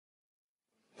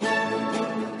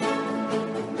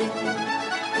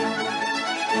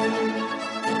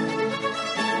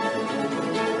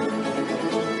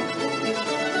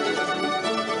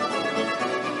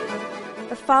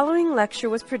following lecture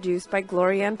was produced by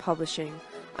Glorianne Publishing,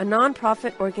 a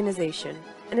non-profit organization,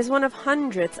 and is one of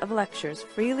hundreds of lectures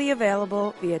freely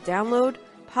available via download,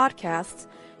 podcasts,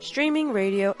 streaming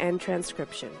radio, and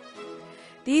transcription.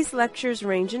 These lectures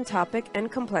range in topic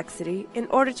and complexity in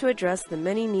order to address the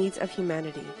many needs of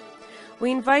humanity.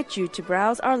 We invite you to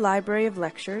browse our library of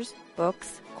lectures,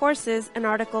 books, courses, and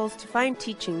articles to find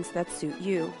teachings that suit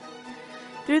you.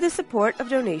 Through the support of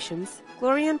donations,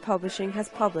 Glorianne Publishing has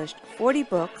published 40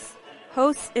 books,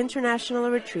 hosts international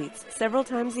retreats several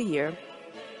times a year,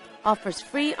 offers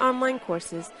free online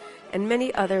courses, and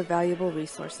many other valuable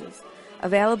resources,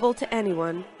 available to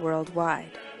anyone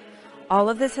worldwide. All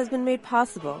of this has been made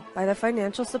possible by the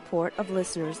financial support of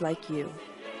listeners like you.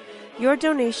 Your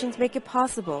donations make it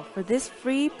possible for this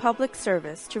free public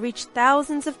service to reach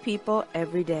thousands of people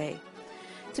every day.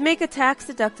 To make a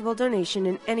tax-deductible donation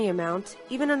in any amount,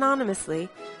 even anonymously,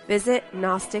 visit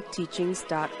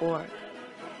GnosticTeachings.org.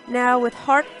 Now, with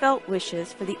heartfelt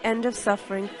wishes for the end of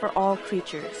suffering for all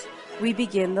creatures, we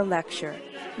begin the lecture.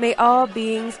 May all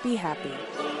beings be happy.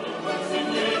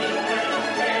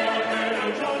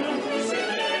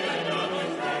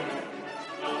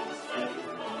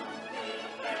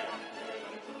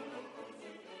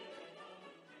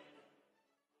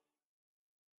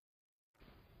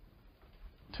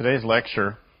 Today's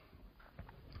lecture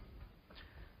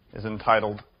is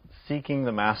entitled Seeking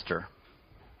the Master.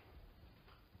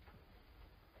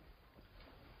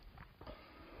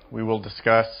 We will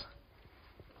discuss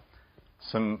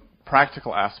some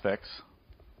practical aspects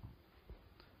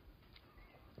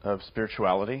of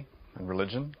spirituality and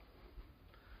religion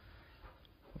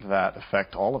that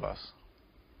affect all of us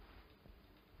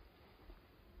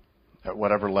at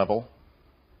whatever level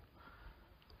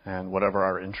and whatever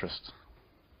our interests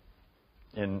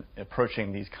in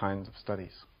approaching these kinds of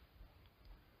studies.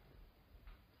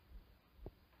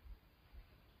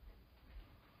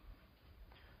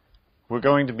 We're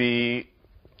going to be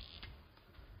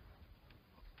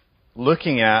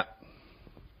looking at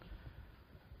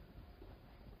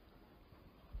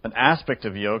an aspect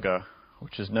of yoga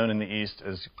which is known in the East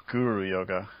as Guru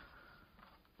Yoga.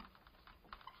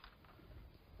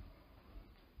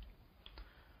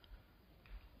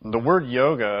 The word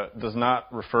yoga does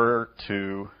not refer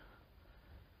to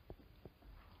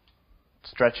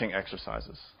stretching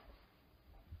exercises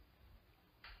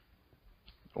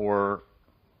or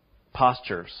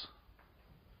postures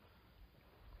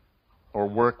or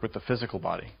work with the physical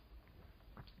body.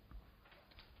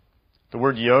 The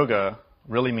word yoga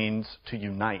really means to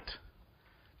unite,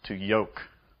 to yoke,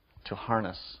 to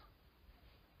harness.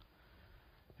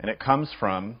 And it comes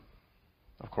from,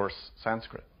 of course,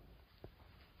 Sanskrit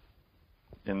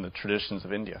in the traditions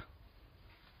of India.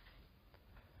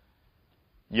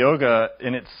 Yoga,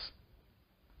 in its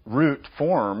root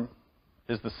form,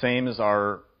 is the same as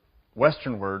our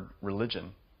Western word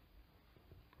religion,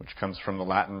 which comes from the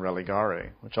Latin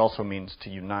religare, which also means to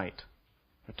unite,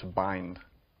 or to bind,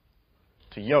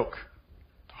 to yoke,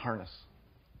 to harness.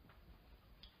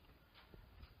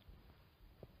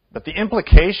 But the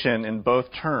implication in both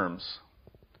terms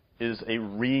is a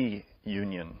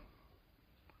reunion,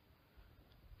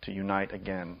 to unite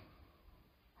again,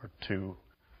 or to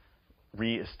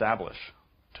reestablish,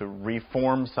 to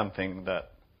reform something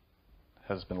that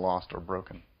has been lost or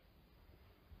broken.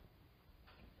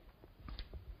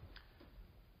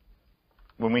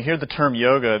 When we hear the term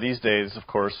yoga these days, of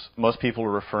course, most people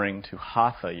are referring to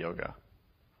hatha yoga,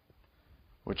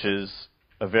 which is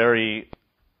a very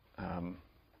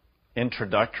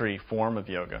introductory form of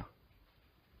yoga,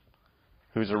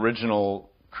 whose original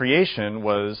creation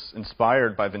was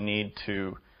inspired by the need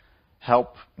to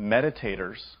help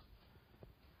meditators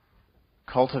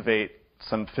cultivate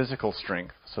some physical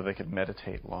strength so they could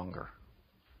meditate longer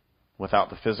without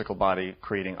the physical body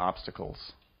creating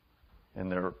obstacles in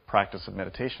their practice of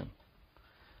meditation.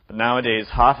 But nowadays,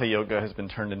 hatha yoga has been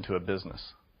turned into a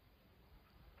business.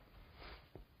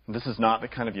 And this is not the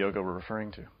kind of yoga we're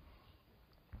referring to.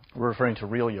 We're referring to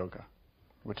real yoga,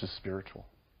 which is spiritual.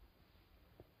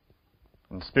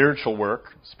 And spiritual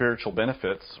work, spiritual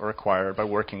benefits are acquired by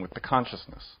working with the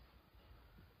consciousness,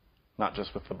 not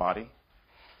just with the body,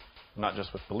 not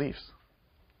just with beliefs.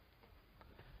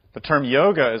 The term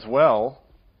yoga as well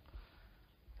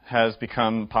has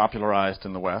become popularized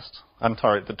in the West.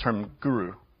 The term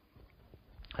guru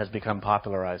has become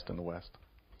popularized in the West.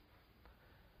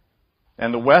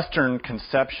 And the Western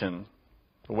conception,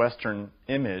 the Western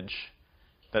image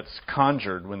that's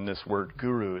conjured when this word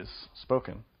guru is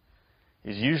spoken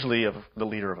is usually of the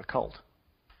leader of a cult.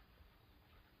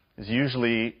 Is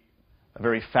usually a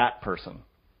very fat person.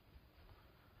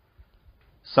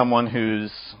 Someone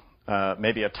who's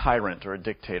maybe a tyrant or a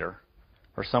dictator,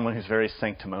 or someone who's very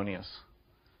sanctimonious,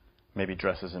 maybe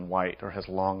dresses in white or has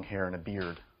long hair and a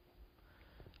beard.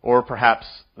 Or perhaps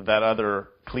that other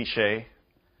cliche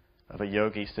of a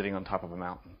yogi sitting on top of a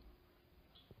mountain,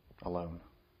 alone.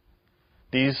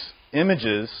 These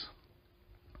images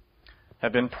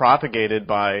have been propagated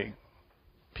by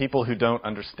people who don't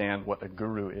understand what a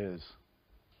guru is.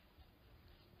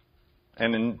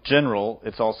 And in general,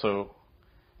 it's also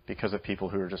because of people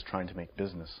who are just trying to make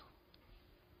business.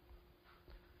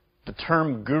 The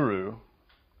term guru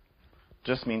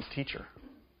just means teacher.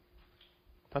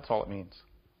 That's all it means.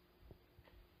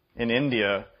 In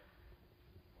India,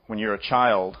 when you're a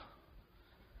child,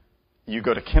 you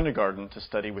go to kindergarten to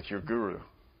study with your guru.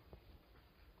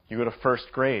 You go to first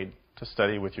grade to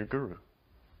study with your guru.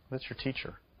 That's your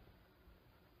teacher.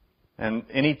 And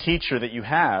any teacher that you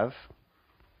have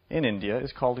in India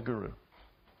is called a guru.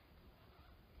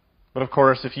 But of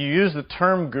course, if you use the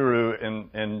term guru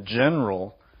in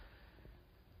general,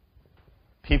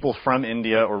 people from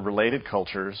India or related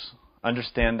cultures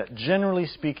understand that generally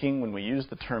speaking, when we use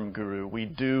the term guru, we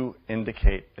do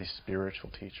indicate a spiritual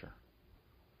teacher.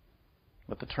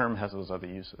 But the term has those other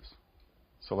uses.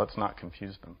 So let's not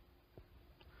confuse them.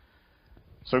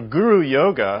 So guru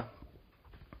yoga,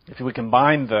 if we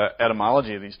combine the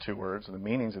etymology of these two words, or the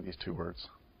meanings of these two words,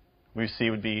 we see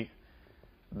would be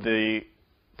the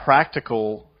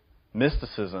practical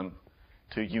mysticism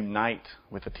to unite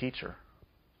with a teacher,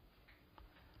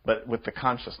 but with the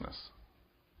consciousness.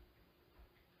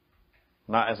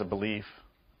 Not as a belief,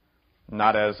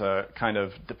 not as a kind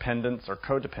of dependence or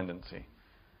codependency,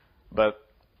 but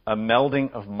a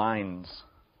melding of minds,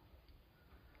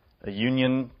 a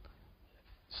union,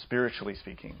 spiritually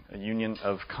speaking, a union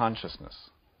of consciousness.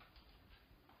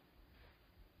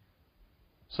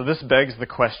 So this begs the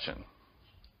question,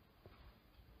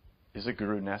 is a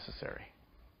guru necessary?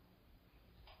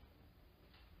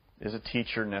 Is a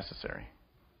teacher necessary?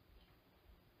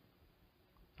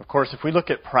 Of course, if we look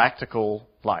at practical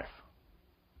life,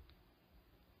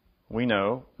 we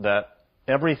know that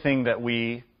everything that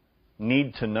we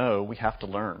need to know, we have to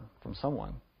learn from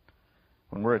someone.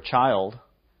 When we're a child,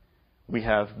 we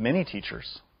have many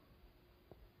teachers.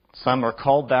 Some are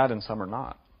called that and some are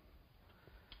not.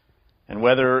 And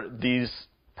whether these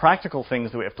practical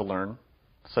things that we have to learn,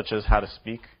 such as how to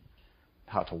speak,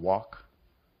 how to walk,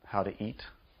 how to eat,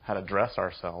 how to dress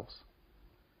ourselves,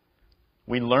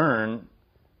 we learn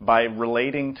by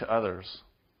relating to others,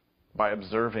 by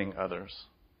observing others,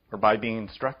 or by being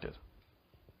instructed.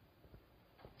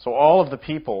 So all of the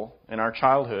people in our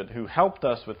childhood who helped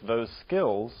us with those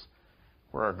skills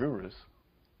were our gurus,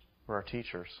 were our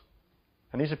teachers.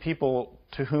 And these are people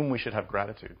to whom we should have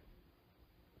gratitude.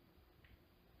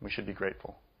 We should be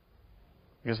grateful.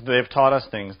 Because they've taught us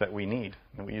things that we need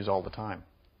and we use all the time.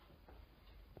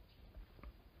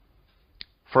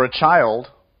 For a child,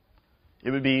 it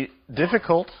would be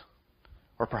difficult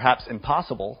or perhaps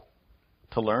impossible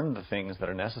to learn the things that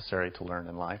are necessary to learn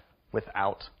in life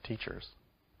without teachers.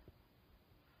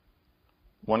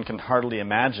 One can hardly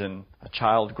imagine a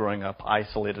child growing up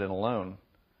isolated and alone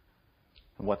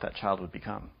and what that child would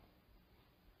become.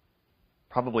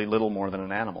 Probably little more than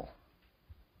an animal,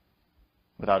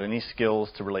 without any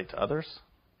skills to relate to others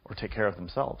or take care of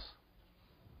themselves.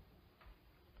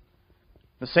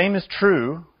 The same is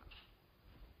true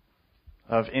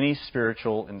of any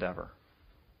spiritual endeavor.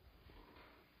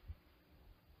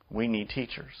 We need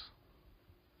teachers.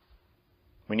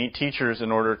 We need teachers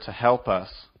in order to help us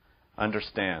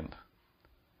understand,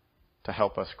 to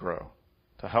help us grow,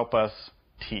 to help us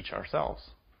teach ourselves.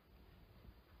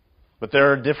 But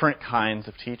there are different kinds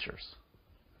of teachers.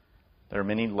 There are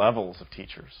many levels of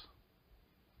teachers.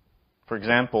 For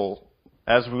example,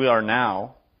 as we are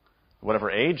now,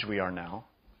 whatever age we are now,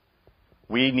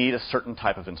 we need a certain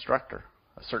type of instructor,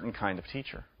 a certain kind of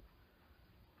teacher.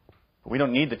 But we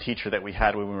don't need the teacher that we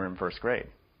had when we were in first grade.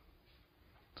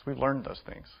 So we've learned those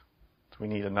things. So we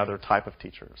need another type of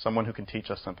teacher, someone who can teach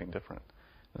us something different.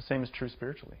 The same is true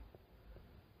spiritually.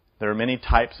 There are many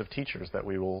types of teachers that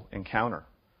we will encounter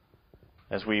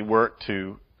as we work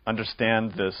to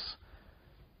understand this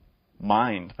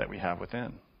mind that we have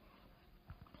within.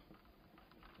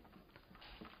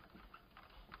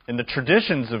 In the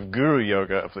traditions of Guru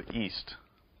Yoga of the East,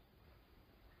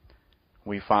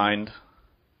 we find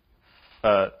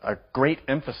a great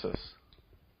emphasis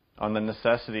on the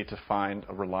necessity to find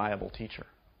a reliable teacher.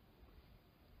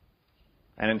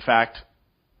 And in fact,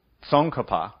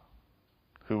 Tsongkhapa,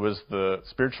 who was the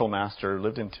spiritual master who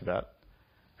lived in Tibet,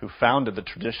 who founded the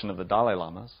tradition of the Dalai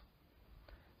Lamas,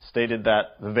 stated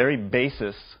that the very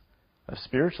basis of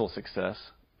spiritual success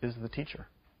is the teacher.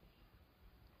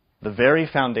 The very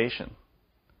foundation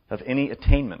of any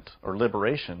attainment or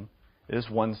liberation is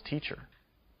one's teacher.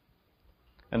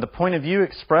 And the point of view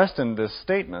expressed in this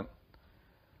statement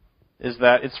is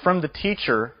that it's from the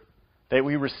teacher that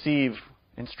we receive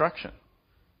instruction.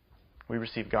 We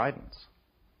receive guidance.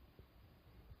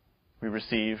 We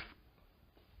receive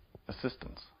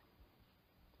assistance,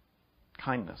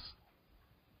 kindness.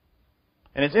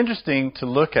 And it's interesting to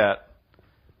look at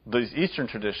these Eastern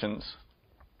traditions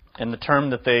and the term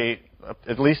that they,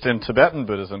 at least in Tibetan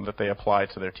Buddhism, that they apply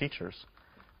to their teachers,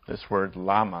 this word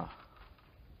lama.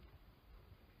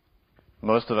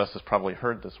 Most of us has probably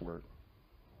heard this word.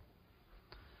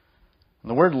 And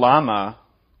the word lama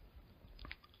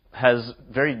has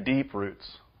very deep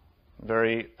roots,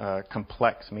 very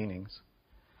complex meanings.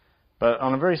 But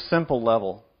on a very simple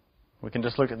level, we can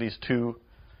just look at these two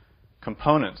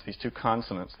components, these two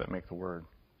consonants that make the word.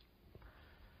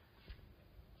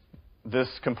 This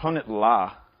component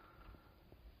la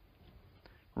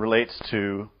relates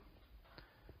to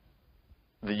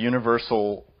the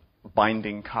universal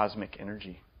binding cosmic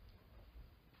energy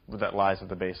that lies at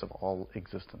the base of all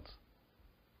existence.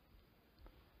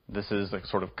 This is a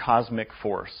sort of cosmic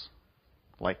force,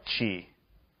 like chi.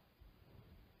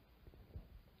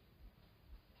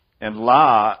 And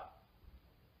la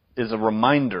is a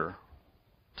reminder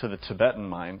to the Tibetan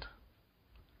mind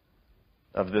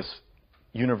of this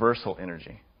universal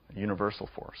energy, a universal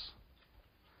force.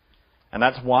 And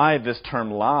that's why this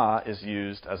term la is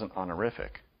used as an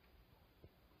honorific.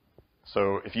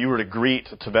 So if you were to greet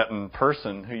a Tibetan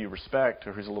person who you respect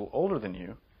or who's a little older than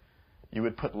you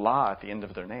would put la at the end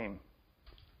of their name.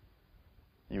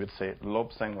 You would say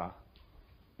Lobsang la,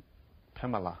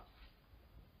 Pema la,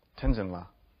 Tenzin la.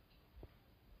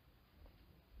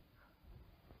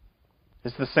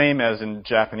 It's the same as in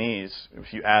Japanese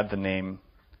if you add the name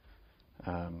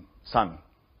san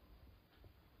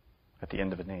at the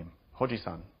end of a name.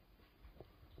 Hoji-san.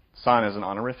 San is an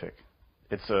honorific.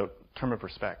 It's a term of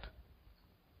respect.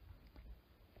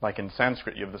 Like in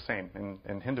Sanskrit, you have the same.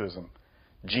 In Hinduism,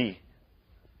 ji.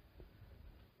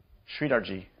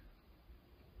 Sridharji.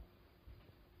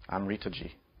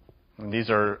 Amritaji. And these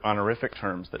are honorific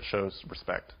terms that shows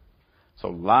respect. So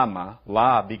lama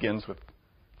begins with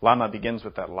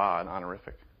that la, an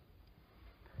honorific.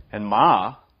 And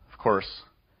ma, of course,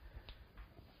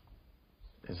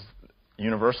 is a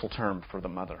universal term for the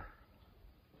mother.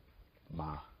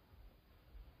 Ma.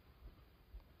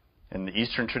 In the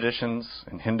Eastern traditions,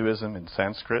 in Hinduism, in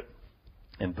Sanskrit,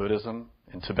 in Buddhism,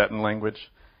 in Tibetan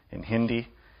language, in Hindi,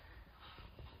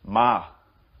 ma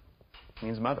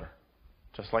means mother,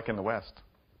 just like in the West.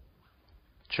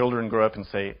 Children grow up and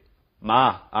say,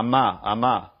 ma,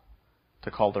 amma,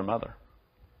 to call their mother.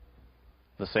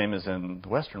 The same as in the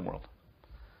Western world.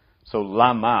 So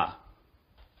lama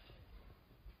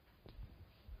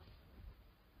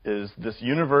is this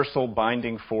universal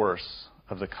binding force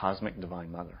of the cosmic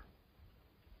divine mother.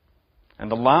 And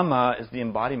the lama is the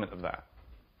embodiment of that.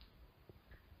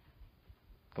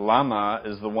 The lama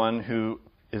is the one who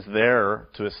is there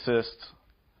to assist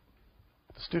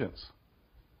the students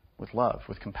with love,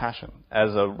 with compassion,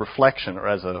 as a reflection or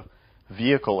as a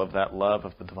vehicle of that love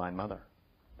of the Divine Mother,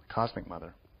 the Cosmic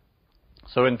Mother.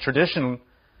 So in tradition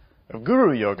of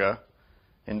Guru Yoga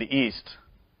in the East,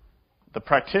 the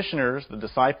practitioners, the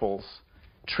disciples,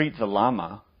 treat the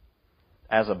Lama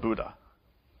as a Buddha,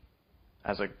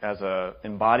 as a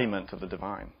embodiment of the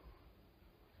divine,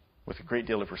 with a great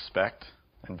deal of respect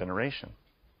and veneration.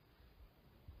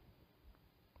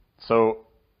 So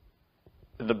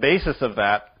the basis of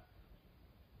that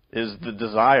is the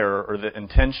desire or the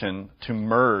intention to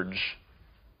merge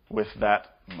with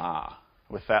that ma,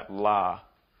 with that la,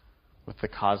 with the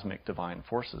cosmic divine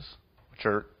forces, which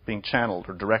are being channeled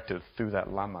or directed through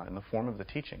that lama in the form of the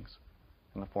teachings,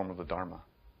 in the form of the Dharma.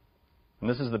 And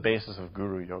this is the basis of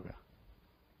Guru Yoga.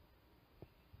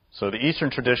 So the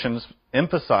Eastern traditions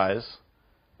emphasize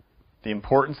the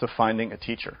importance of finding a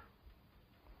teacher.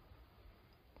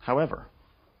 However,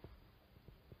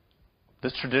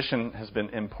 this tradition has been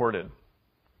imported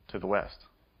to the West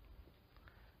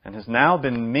and has now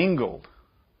been mingled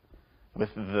with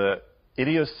the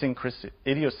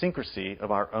idiosyncrasy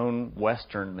of our own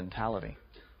Western mentality.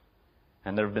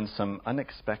 And there have been some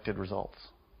unexpected results.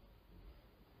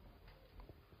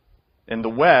 In the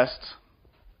West,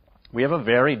 we have a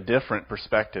very different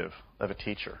perspective of a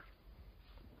teacher.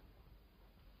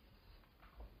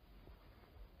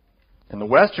 In the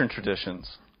Western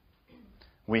traditions,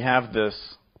 we have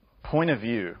this point of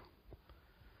view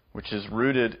which is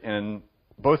rooted in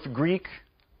both Greek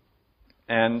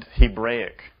and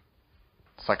Hebraic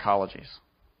psychologies,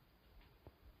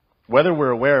 whether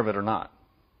we're aware of it or not.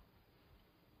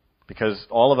 Because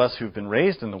all of us who've been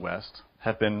raised in the West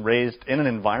have been raised in an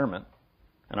environment,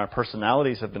 and our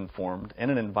personalities have been formed in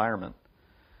an environment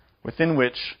within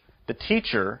which the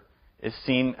teacher is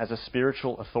seen as a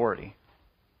spiritual authority,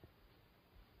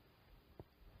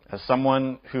 as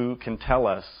someone who can tell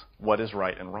us what is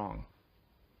right and wrong.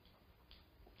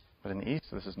 But in the East,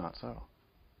 this is not so.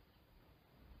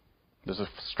 There's a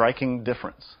striking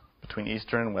difference between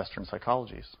Eastern and Western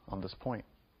psychologies on this point.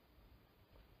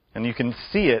 And you can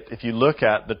see it if you look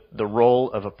at the role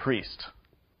of a priest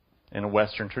in a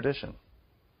Western tradition.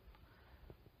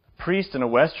 A priest in a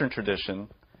Western tradition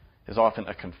is often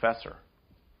a confessor,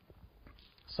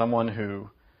 someone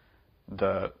who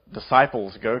the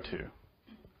disciples go to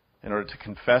in order to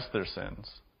confess their sins,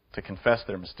 to confess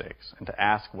their mistakes, and to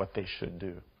ask what they should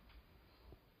do.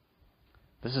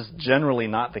 This is generally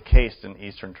not the case in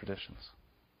Eastern traditions.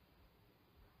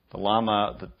 The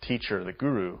Lama, the teacher, the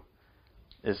guru,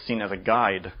 is seen as a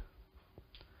guide.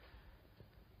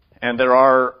 And there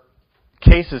are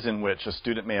cases in which a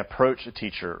student may approach a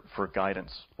teacher for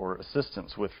guidance or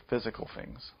assistance with physical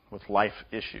things, with life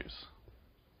issues.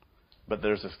 But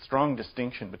there's a strong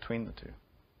distinction between the two.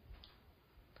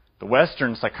 The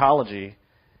Western psychology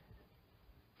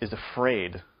is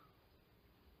afraid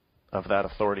of that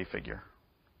authority figure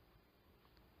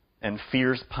and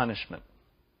fears punishment,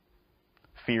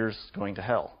 fears going to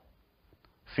hell,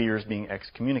 fears being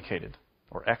excommunicated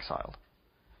or exiled.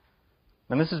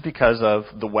 And this is because of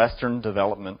the Western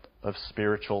development of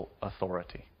spiritual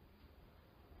authority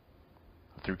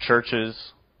through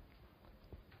churches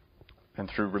and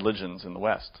through religions in the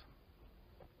West.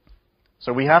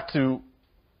 So we have to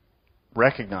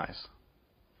recognize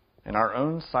in our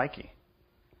own psyche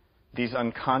these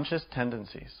unconscious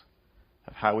tendencies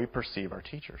of how we perceive our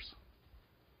teachers.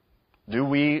 Do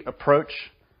we approach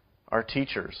our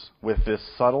teachers with this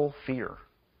subtle fear,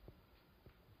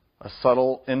 a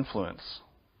subtle influence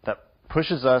that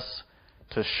pushes us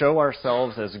to show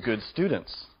ourselves as good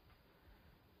students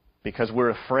because we're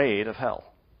afraid of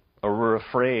hell, or we're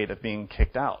afraid of being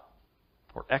kicked out,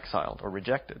 or exiled, or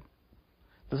rejected?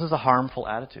 This is a harmful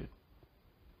attitude.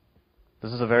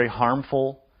 This is a very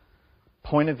harmful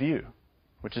point of view,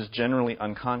 which is generally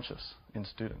unconscious in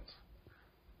students.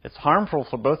 It's harmful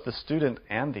for both the student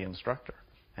and the instructor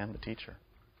and the teacher.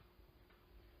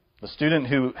 The student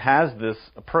who has this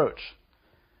approach,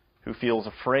 who feels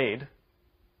afraid,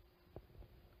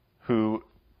 who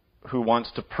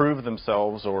wants to prove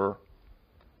themselves or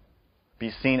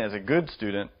be seen as a good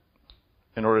student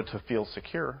in order to feel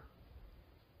secure,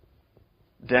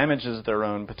 damages their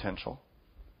own potential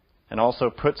and also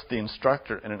puts the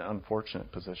instructor in an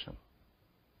unfortunate position.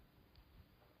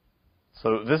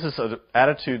 So this is an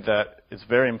attitude that is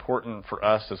very important for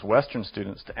us as Western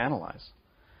students to analyze.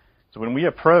 So when we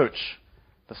approach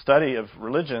the study of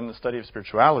religion, the study of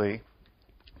spirituality,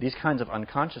 these kinds of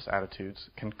unconscious attitudes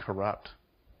can corrupt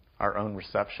our own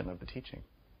reception of the teaching.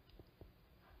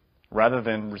 Rather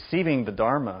than receiving the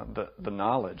Dharma, the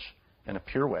knowledge, in a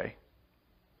pure way,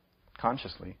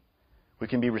 consciously, we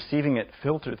can be receiving it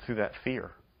filtered through that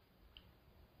fear.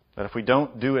 That if we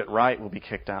don't do it right, we'll be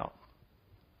kicked out.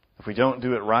 If we don't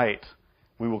do it right,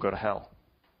 we will go to hell.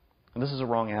 And this is a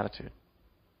wrong attitude.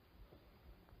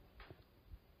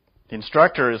 The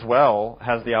instructor as well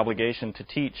has the obligation to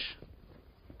teach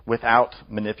without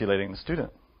manipulating the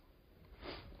student,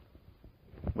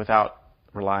 without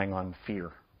relying on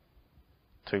fear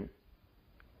to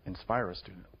inspire a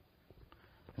student.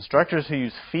 Instructors who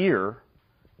use fear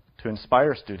to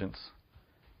inspire students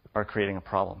are creating a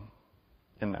problem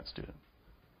in that student.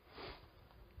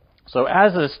 So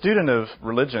as a student of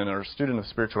religion or a student of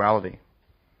spirituality,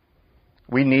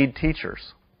 we need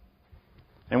teachers.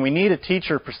 And we need a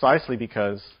teacher precisely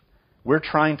because we're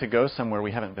trying to go somewhere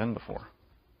we haven't been before.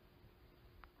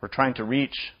 We're trying to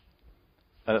reach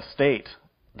a state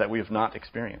that we have not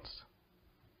experienced.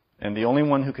 And the only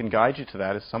one who can guide you to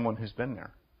that is someone who's been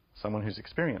there, someone who's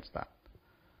experienced that.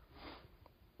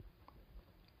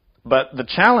 But the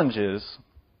challenge is,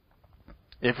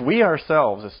 if we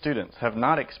ourselves as students have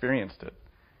not experienced it,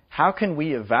 how can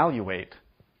we evaluate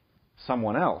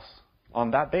someone else on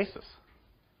that basis?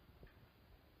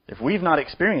 If we've not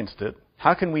experienced it,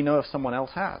 how can we know if someone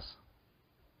else has?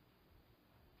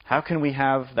 How can we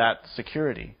have that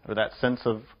security or that sense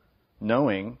of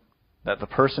knowing that the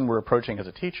person we're approaching as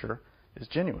a teacher is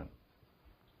genuine?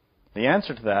 The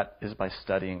answer to that is by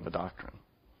studying the doctrine.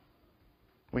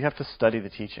 We have to study the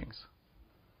teachings.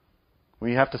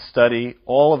 We have to study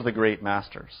all of the great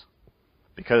masters,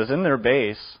 because in their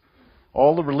base,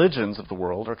 all the religions of the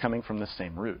world are coming from the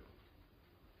same root.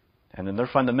 And in their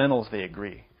fundamentals, they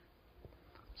agree.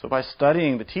 So by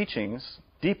studying the teachings,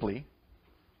 deeply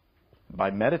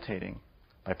by meditating,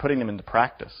 by putting them into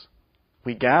practice,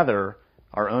 we gather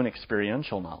our own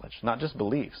experiential knowledge, not just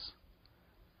beliefs,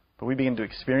 but we begin to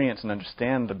experience and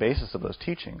understand the basis of those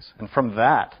teachings. And from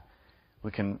that,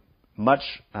 we can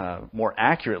much more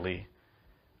accurately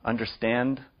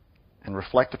understand and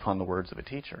reflect upon the words of a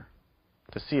teacher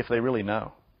to see if they really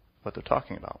know what they're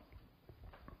talking about.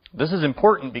 This is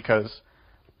important because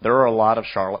there are a lot of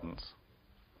charlatans.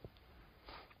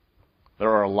 There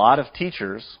are a lot of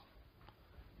teachers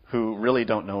who really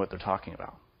don't know what they're talking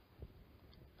about.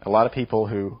 A lot of people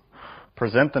who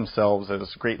present themselves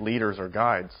as great leaders or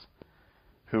guides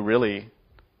who really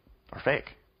are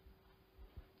fake.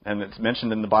 And it's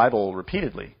mentioned in the Bible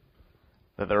repeatedly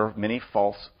that there are many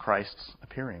false Christs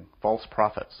appearing, false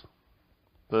prophets.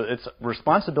 It's a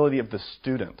responsibility of the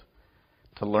student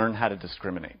to learn how to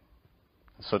discriminate.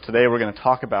 So today we're going to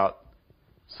talk about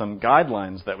some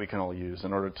guidelines that we can all use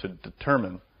in order to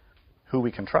determine who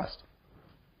we can trust.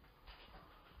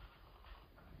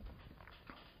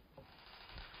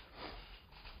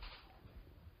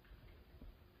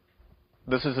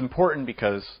 This is important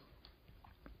because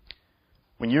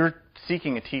when you're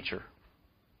seeking a teacher,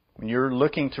 when you're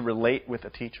looking to relate with a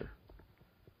teacher,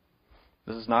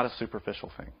 this is not a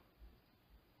superficial thing.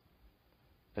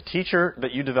 The teacher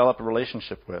that you develop a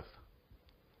relationship with,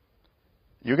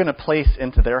 you're going to place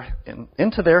into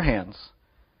their hands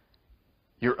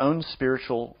your own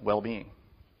spiritual well-being,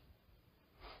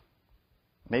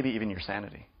 maybe even your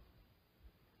sanity.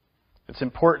 It's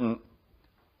important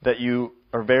that you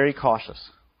are very cautious.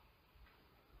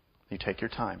 You take your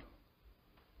time.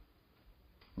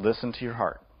 Listen to your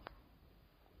heart.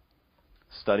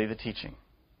 Study the teaching.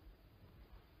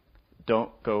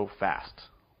 Don't go fast.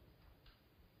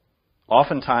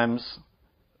 Oftentimes,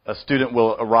 a student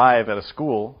will arrive at a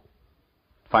school,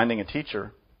 finding a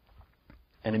teacher,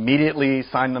 and immediately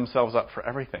sign themselves up for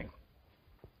everything.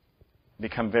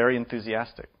 Become very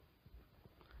enthusiastic.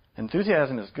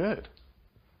 Enthusiasm is good,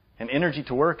 and energy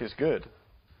to work is good,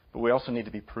 but we also need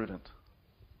to be prudent.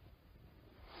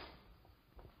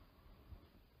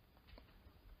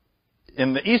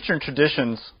 In the Eastern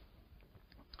traditions,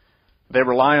 they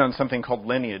rely on something called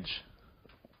lineage.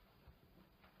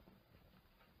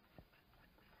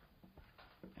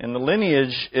 And the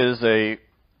lineage is a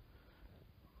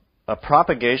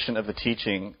propagation of the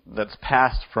teaching that's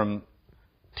passed from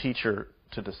teacher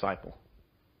to disciple.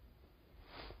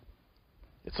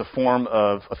 It's a form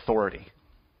of authority,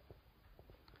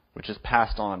 which is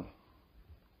passed on.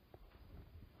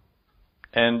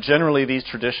 And generally, these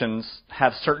traditions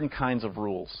have certain kinds of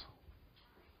rules.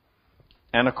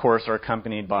 And, of course, are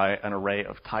accompanied by an array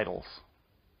of titles.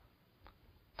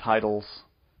 Titles,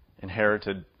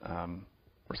 inherited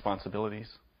responsibilities.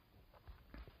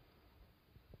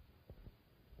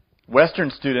 Western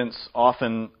students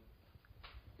often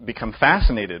become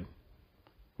fascinated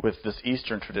with this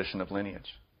Eastern tradition of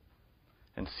lineage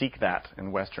and seek that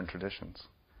in Western traditions,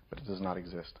 but it does not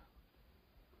exist.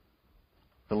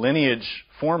 The lineage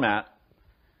format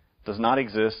does not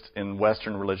exist in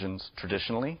Western religions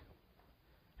traditionally,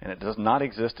 and it does not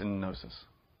exist in Gnosis.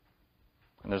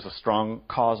 And there's a strong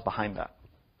cause behind that.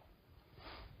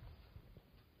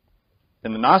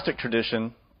 In the Gnostic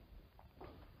tradition,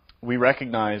 we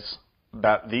recognize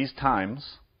that these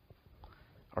times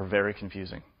are very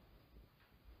confusing.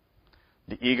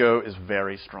 The ego is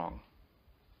very strong.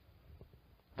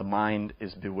 The mind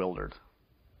is bewildered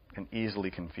and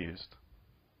easily confused.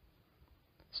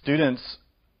 Students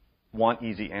want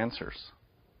easy answers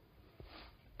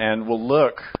and will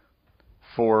look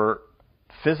for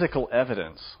physical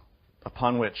evidence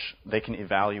upon which they can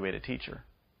evaluate a teacher.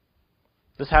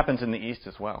 This happens in the East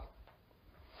as well.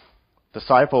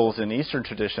 Disciples in Eastern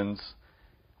traditions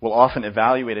will often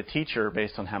evaluate a teacher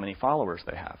based on how many followers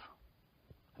they have.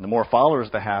 And the more followers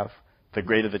they have, the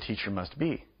greater the teacher must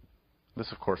be.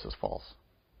 This, of course, is false.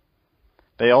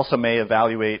 They also may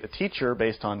evaluate a teacher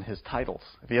based on his titles.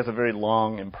 If he has a very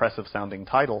long, impressive-sounding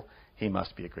title, he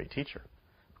must be a great teacher.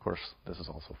 Of course, this is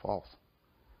also false.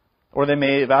 Or they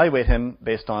may evaluate him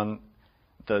based on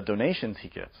the donations he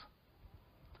gets,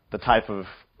 the type of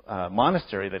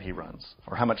monastery that he runs,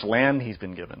 or how much land he's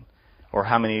been given, or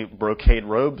how many brocade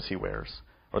robes he wears,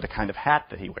 or the kind of hat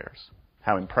that he wears,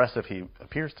 how impressive he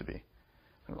appears to be.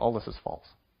 And all this is false.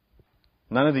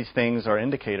 None of these things are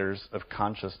indicators of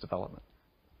conscious development.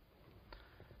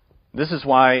 This is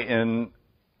why in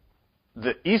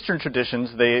the Eastern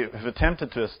traditions, they have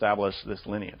attempted to establish this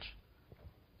lineage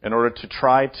in order to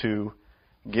try to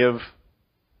give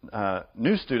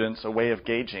new students a way of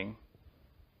gauging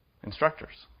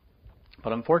instructors.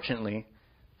 But unfortunately,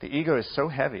 the ego is so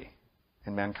heavy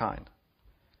in mankind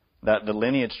that the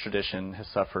lineage tradition has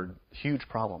suffered huge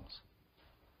problems.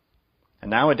 And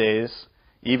nowadays,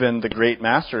 even the great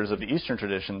masters of the Eastern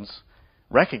traditions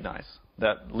recognize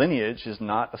that lineage is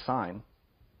not a sign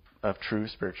of true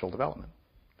spiritual development,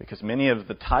 because many of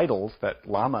the titles that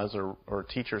lamas or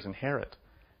teachers inherit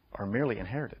are merely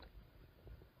inherited.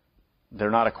 They're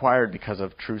not acquired because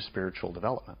of true spiritual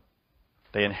development.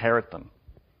 They inherit them.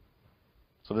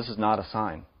 So this is not a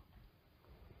sign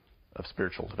of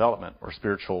spiritual development or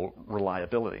spiritual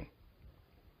reliability.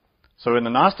 So in the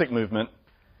Gnostic movement,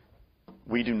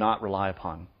 we do not rely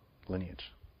upon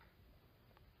lineage.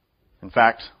 In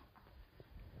fact,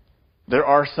 there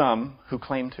are some who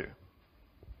claim to.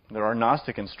 There are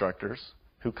Gnostic instructors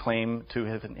who claim to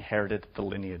have inherited the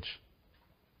lineage.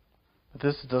 But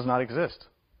this does not exist.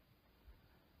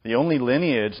 The only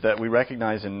lineage that we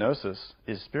recognize in Gnosis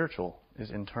is spiritual, is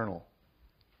internal,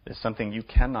 is something you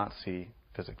cannot see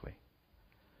physically.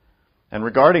 And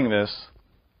regarding this,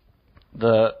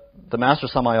 the Master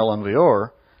Samael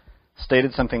Envoyor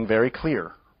stated something very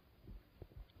clear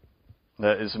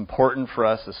that is important for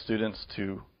us as students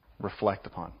to reflect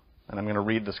upon. And I'm going to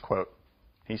read this quote.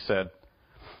 He said,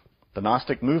 "The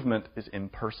Gnostic movement is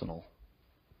impersonal.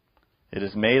 It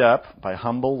is made up by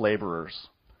humble laborers.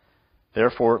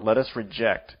 Therefore, let us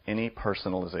reject any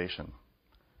personalization.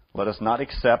 Let us not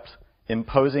accept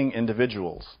imposing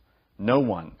individuals. No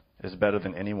one is better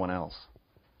than anyone else.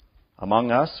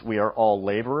 Among us, we are all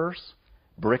laborers,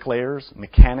 bricklayers,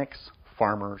 mechanics,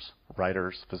 farmers,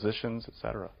 writers, physicians,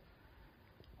 etc.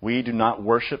 We do not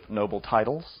worship noble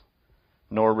titles,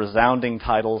 nor resounding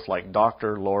titles like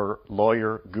doctor,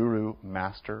 lawyer, guru,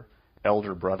 master,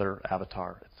 elder brother,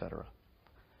 avatar, etc.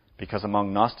 Because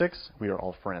among Gnostics, we are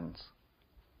all friends.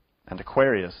 And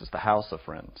Aquarius is the house of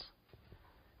friends.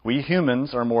 We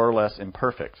humans are more or less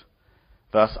imperfect.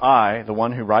 Thus I, the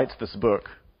one who writes this book,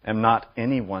 am not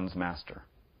anyone's master.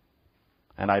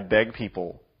 And I beg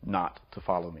people not to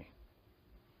follow me.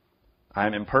 I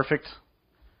am imperfect.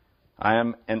 I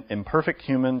am an imperfect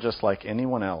human just like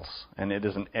anyone else, and it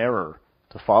is an error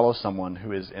to follow someone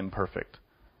who is imperfect.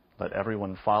 Let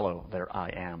everyone follow their I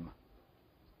am."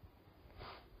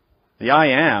 The I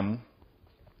am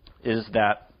is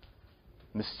that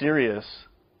mysterious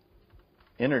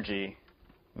energy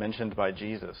mentioned by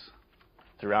Jesus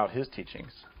throughout his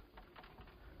teachings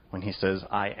when he says,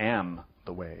 "I am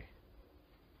the way."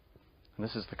 And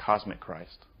this is the cosmic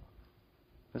Christ.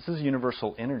 This is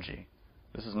universal energy.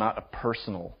 This is not a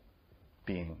personal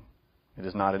being. It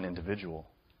is not an individual.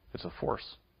 It's a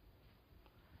force.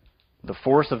 The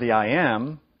force of the I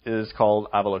am is called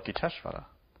Avalokiteshvara,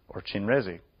 or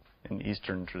Chinrezi in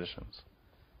Eastern traditions.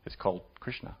 It's called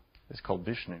Krishna. It's called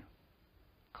Vishnu.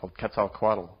 Called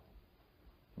Quetzalcoatl,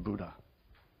 Buddha,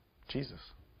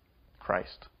 Jesus,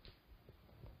 Christ.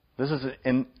 This is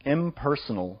an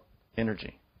impersonal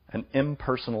energy, an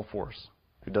impersonal force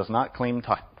who does not claim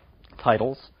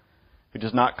titles, who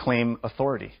does not claim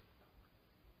authority,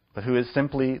 but who is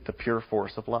simply the pure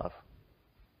force of love.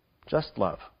 Just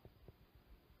love.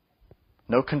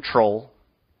 No control,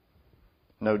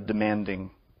 no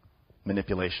demanding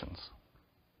manipulations.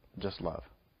 Just love.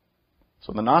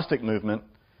 So the Gnostic movement,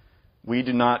 we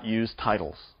do not use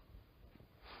titles.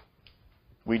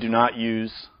 We do not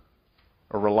use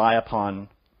or rely upon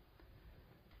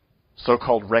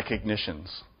so-called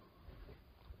recognitions.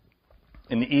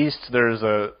 In the East, there's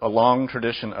a long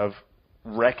tradition of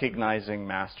recognizing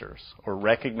masters or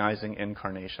recognizing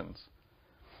incarnations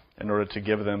in order to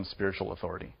give them spiritual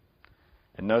authority.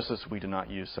 In Gnosis, we do not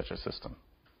use such a system.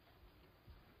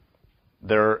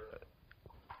 There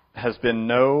has been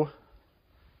no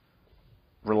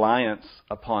reliance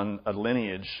upon a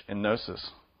lineage in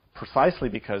Gnosis, precisely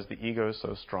because the ego is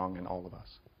so strong in all of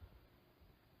us.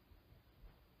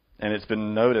 And it's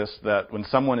been noticed that when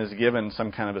someone is given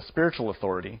some kind of a spiritual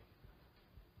authority,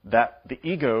 that the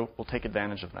ego will take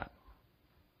advantage of that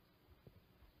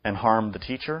and harm the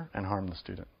teacher and harm the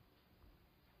student.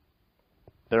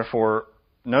 Therefore,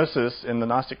 Gnosis, in the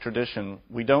Gnostic tradition,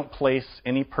 we don't place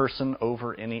any person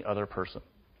over any other person.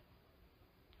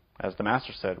 As the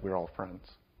Master said, we're all friends.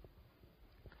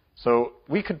 So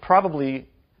we could probably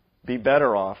be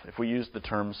better off if we used the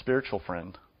term spiritual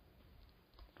friend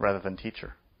rather than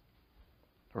teacher,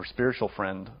 or spiritual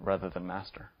friend rather than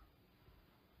master.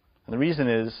 And the reason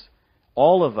is,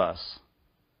 all of us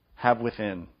have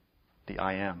within the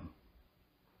I am.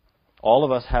 All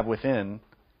of us have within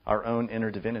our own inner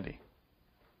divinity.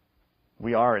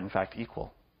 We are, in fact,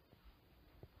 equal.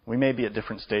 We may be at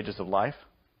different stages of life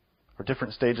or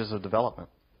different stages of development.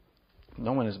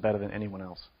 No one is better than anyone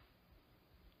else.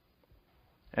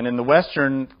 And in the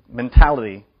Western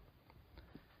mentality,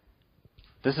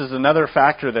 This is another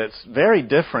factor that's very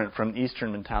different from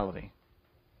Eastern mentality.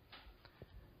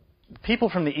 People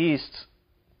from the East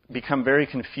become very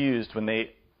confused when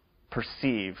they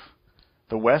perceive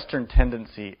the Western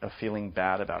tendency of feeling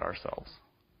bad about ourselves,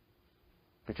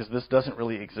 because this doesn't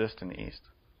really exist in the East.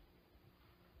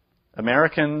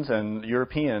 Americans and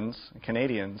Europeans and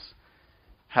Canadians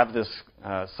have this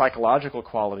psychological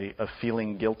quality of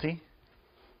feeling guilty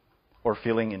or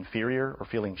feeling inferior or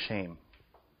feeling shame,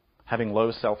 having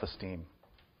low self-esteem.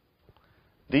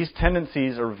 These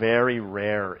tendencies are very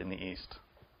rare in the East,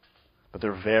 but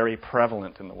they're very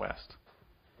prevalent in the West.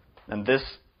 And this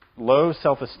low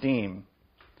self-esteem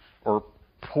or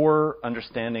poor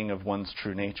understanding of one's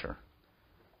true nature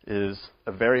is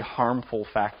a very harmful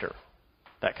factor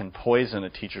that can poison a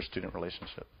teacher-student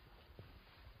relationship.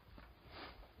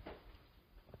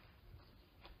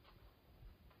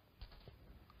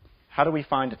 How do we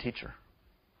find a teacher?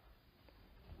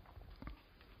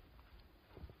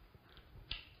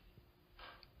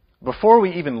 Before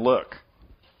we even look,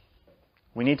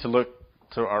 we need to look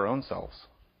to our own selves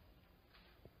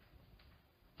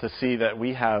to see that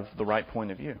we have the right point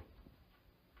of view.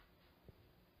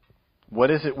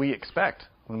 What is it we expect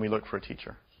when we look for a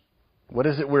teacher? What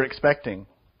is it we're expecting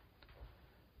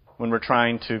when we're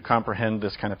trying to comprehend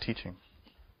this kind of teaching?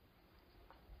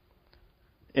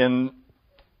 In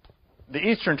the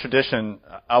Eastern tradition,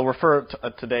 I'll refer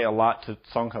today a lot to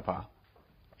Tsongkhapa,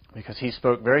 because he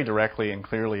spoke very directly and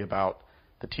clearly about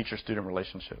the teacher-student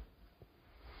relationship.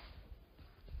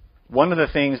 One of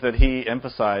the things that he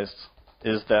emphasized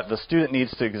is that the student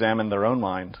needs to examine their own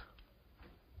mind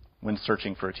when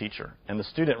searching for a teacher. And the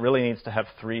student really needs to have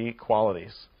 3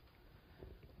 qualities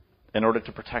in order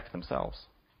to protect themselves.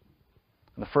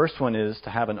 And the first one is to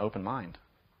have an open mind,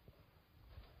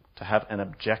 to have an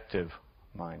objective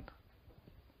mind,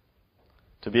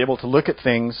 to be able to look at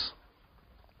things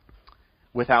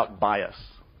without bias.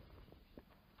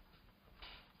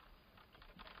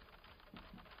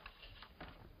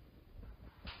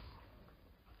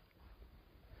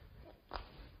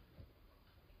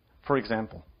 For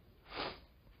example,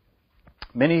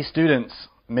 many students,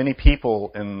 many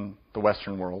people in the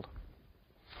Western world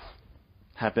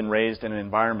have been raised in an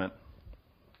environment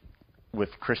with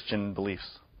Christian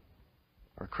beliefs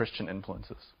or Christian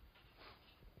influences.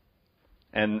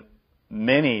 And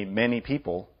many, many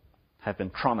people have been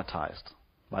traumatized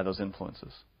by those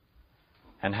influences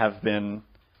and have been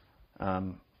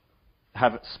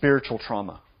have spiritual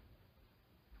trauma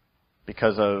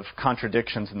because of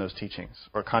contradictions in those teachings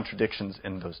or contradictions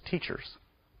in those teachers.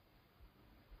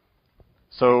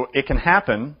 So it can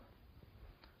happen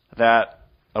that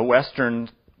a Western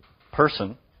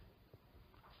person,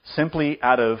 simply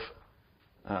out of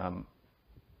a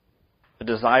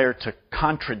desire to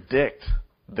contradict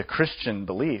the Christian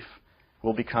belief,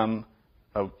 will become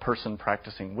a person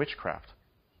practicing witchcraft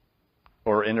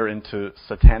or enter into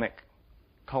satanic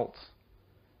cults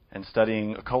and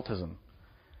studying occultism.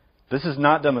 This is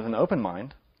not done with an open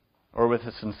mind or with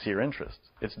a sincere interest.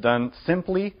 It's done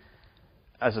simply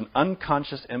as an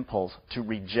unconscious impulse to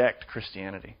reject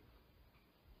Christianity.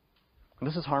 And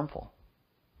this is harmful.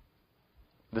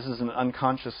 This is an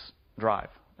unconscious drive,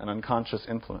 an unconscious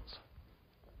influence.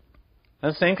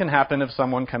 And the same can happen of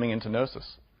someone coming into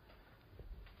Gnosis.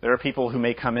 There are people who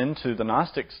may come into the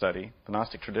Gnostic study, the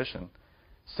Gnostic tradition,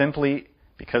 simply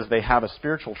because they have a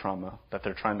spiritual trauma that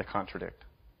they're trying to contradict.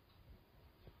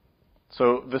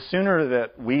 So the sooner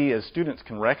that we as students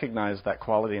can recognize that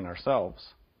quality in ourselves,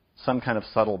 some kind of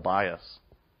subtle bias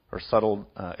or subtle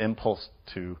impulse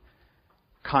to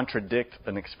contradict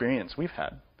an experience we've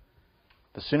had,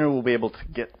 the sooner we'll be able to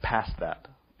get past that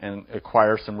and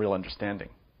acquire some real understanding.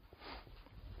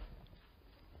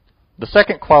 The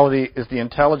second quality is the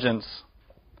intelligence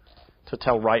to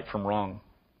tell right from wrong.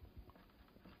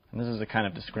 And this is a kind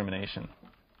of discrimination.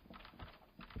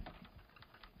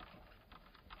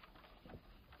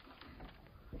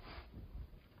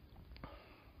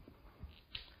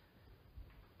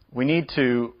 We need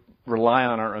to rely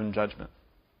on our own judgment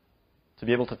to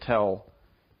be able to tell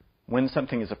when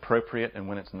something is appropriate and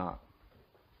when it's not.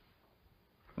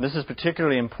 And this is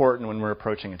particularly important when we're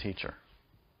approaching a teacher.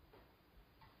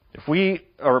 If we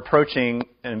are approaching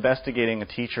and investigating a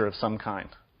teacher of some kind,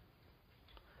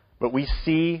 but we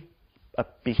see a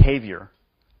behavior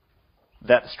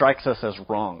that strikes us as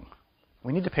wrong,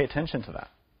 we need to pay attention to that.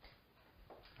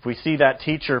 If we see that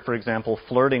teacher, for example,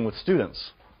 flirting with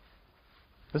students,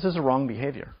 this is a wrong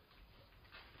behavior.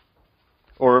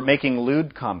 Or making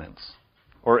lewd comments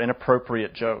or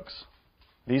inappropriate jokes.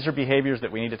 These are behaviors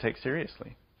that we need to take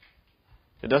seriously.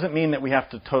 It doesn't mean that we have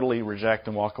to totally reject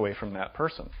and walk away from that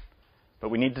person. but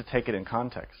we need to take it in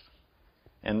context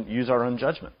and use our own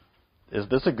judgment. Is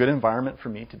this a good environment for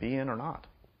me to be in or not?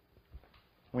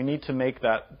 We need to make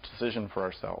that decision for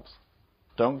ourselves.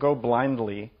 Don't go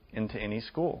blindly into any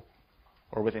school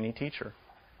or with any teacher.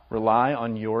 Rely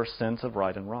on your sense of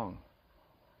right and wrong.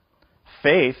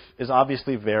 Faith is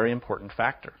obviously a very important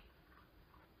factor.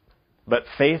 But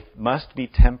faith must be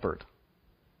tempered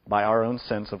by our own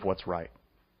sense of what's right.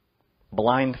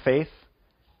 Blind faith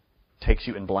takes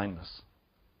you in blindness.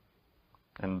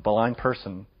 And the blind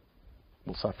person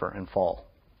will suffer and fall.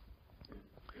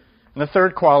 And the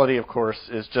third quality, of course,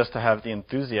 is just to have the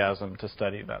enthusiasm to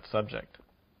study that subject.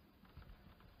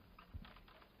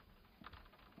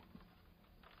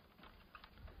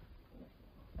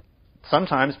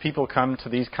 Sometimes people come to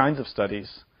these kinds of studies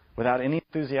without any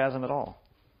enthusiasm at all.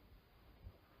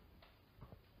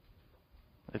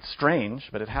 It's strange,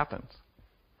 but it happens.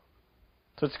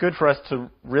 So it's good for us to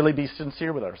really be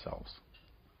sincere with ourselves.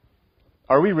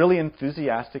 Are we really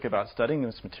enthusiastic about studying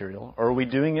this material, or are we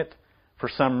doing it for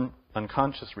some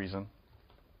unconscious reason?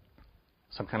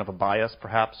 Some kind of a bias,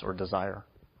 perhaps, or desire.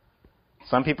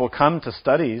 Some people come to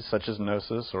studies such as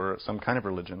Gnosis or some kind of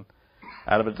religion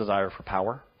out of a desire for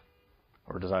power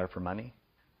or a desire for money.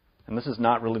 And this is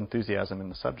not real enthusiasm in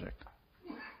the subject.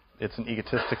 It's an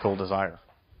egotistical desire.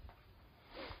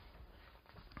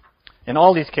 In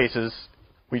all these cases,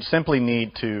 we simply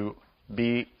need to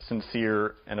be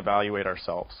sincere and evaluate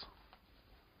ourselves.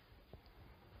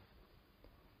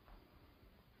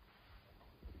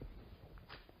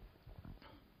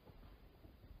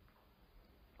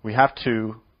 We have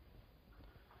to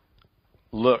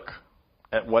look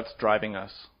at what's driving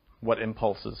us, what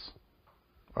impulses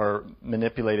are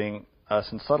manipulating us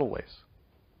in subtle ways.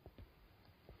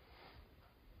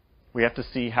 We have to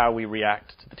see how we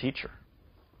react to the teacher.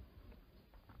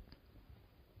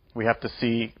 We have to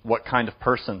see what kind of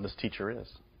person this teacher is,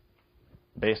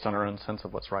 based on our own sense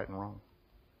of what's right and wrong.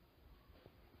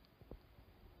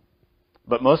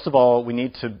 But most of all, we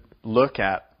need to look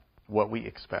at what we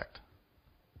expect.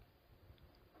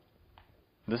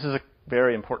 This is a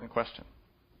very important question.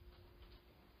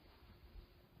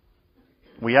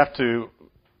 We have to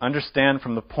understand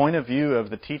from the point of view of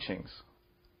the teachings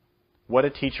what a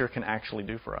teacher can actually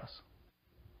do for us.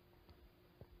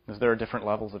 Because there are different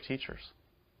levels of teachers.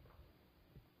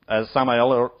 As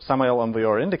Samael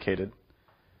Aumbior indicated,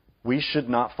 we should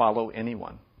not follow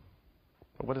anyone.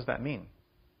 But what does that mean?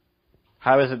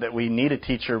 How is it that we need a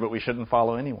teacher but we shouldn't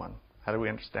follow anyone? How do we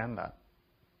understand that?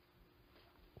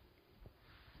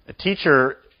 A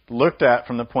teacher looked at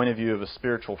from the point of view of a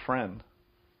spiritual friend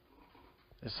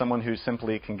is someone who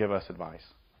simply can give us advice.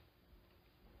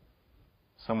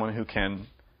 Someone who can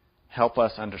help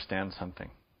us understand something.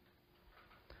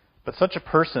 But such a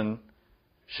person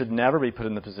should never be put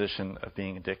in the position of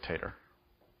being a dictator,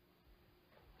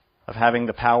 of having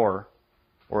the power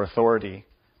or authority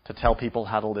to tell people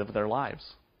how to live their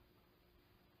lives.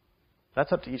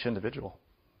 That's up to each individual.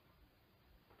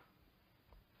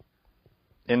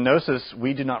 In Gnosis,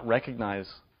 we do not recognize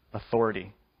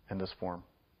authority in this form.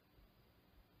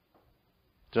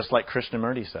 Just like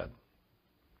Krishnamurti said,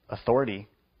 authority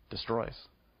destroys.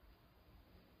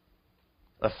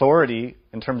 Authority,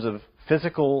 in terms of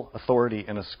physical authority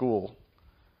in a school,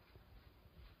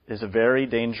 is a very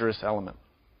dangerous element.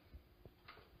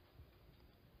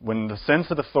 When the sense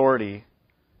of authority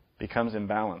becomes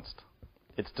imbalanced,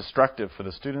 it's destructive for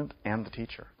the student and the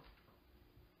teacher.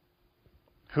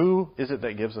 Who is it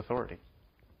that gives authority?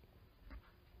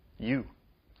 You.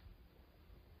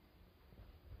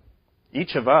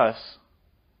 Each of us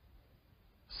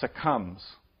succumbs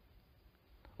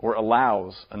or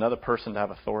allows another person to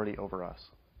have authority over us.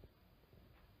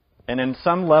 And in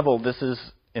some level, this is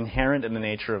inherent in the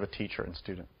nature of a teacher and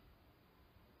student.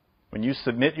 When you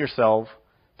submit yourself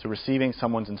to receiving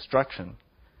someone's instruction,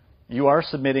 you are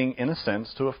submitting, in a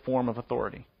sense, to a form of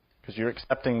authority, because you're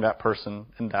accepting that person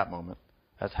in that moment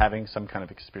as having some kind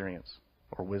of experience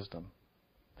or wisdom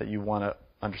that you want to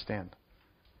understand.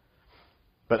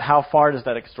 But how far does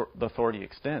that authority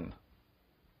extend?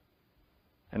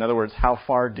 In other words, how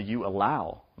far do you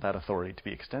allow that authority to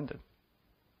be extended?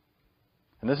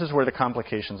 And this is where the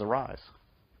complications arise.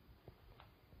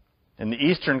 In the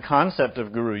Eastern concept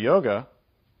of Guru Yoga,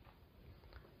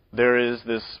 there is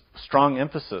this strong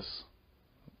emphasis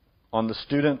on the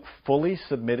student fully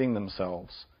submitting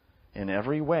themselves in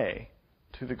every way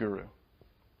to the Guru.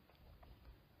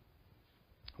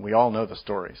 We all know the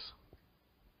stories.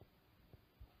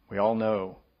 We all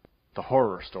know the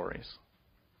horror stories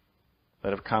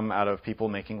that have come out of people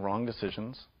making wrong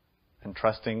decisions and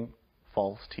trusting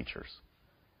false teachers,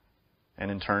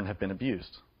 and in turn have been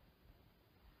abused.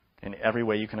 in every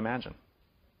way you can imagine.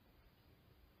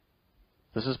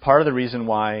 This is part of the reason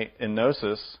why in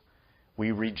Gnosis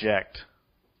we reject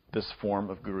this form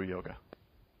of Guru Yoga.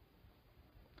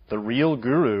 The real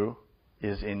Guru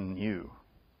is in you.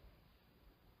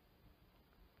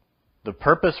 The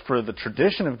purpose for the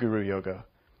tradition of Guru Yoga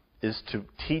is to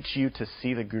teach you to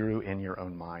see the Guru in your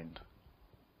own mind.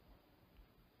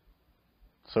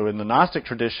 So in the Gnostic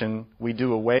tradition, we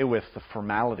do away with the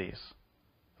formalities,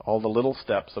 all the little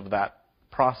steps of that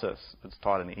process that's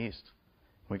taught in the East.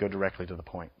 We go directly to the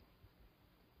point.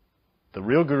 The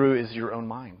real Guru is your own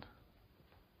mind.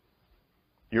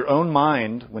 Your own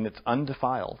mind, when it's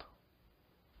undefiled,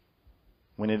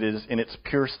 when it is in its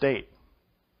pure state,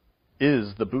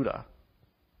 is the Buddha,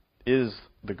 is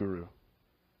the Guru,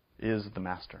 is the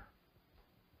Master.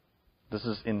 This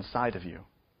is inside of you.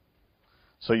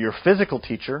 So your physical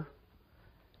teacher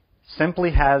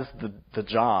simply has the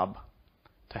job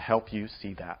to help you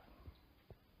see that.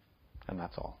 And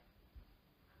that's all.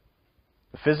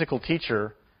 The physical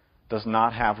teacher does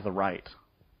not have the right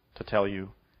to tell you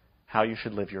how you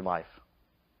should live your life.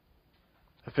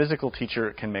 A physical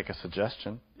teacher can make a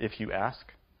suggestion if you ask,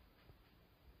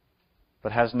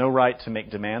 but has no right to make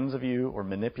demands of you or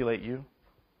manipulate you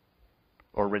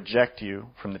or reject you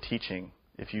from the teaching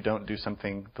if you don't do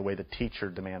something the way the teacher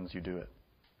demands you do it.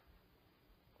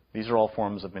 These are all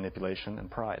forms of manipulation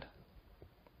and pride.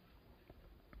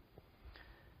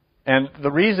 And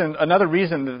another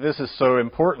reason that this is so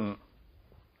important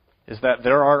is that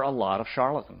there are a lot of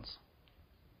charlatans.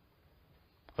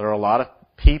 There are a lot of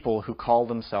people who call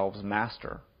themselves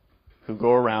master, who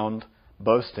go around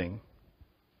boasting,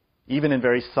 even in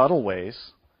very subtle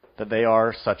ways, that they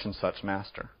are such and such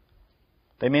master.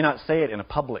 They may not say it in a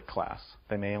public class.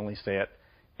 They may only say it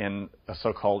in a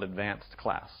so-called advanced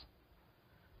class.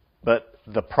 But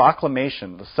the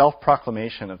proclamation, the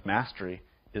self-proclamation of mastery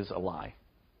is a lie.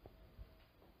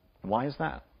 Why is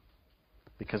that?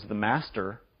 Because the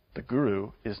master, the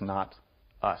Guru, is not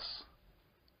us.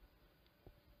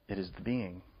 It is the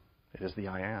being. It is the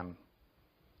I am.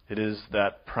 It is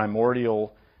that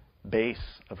primordial base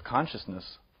of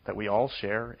consciousness that we all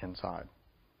share inside.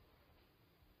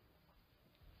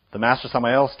 The Master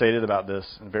Samael stated about this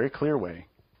in a very clear way.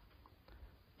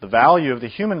 The value of the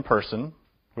human person,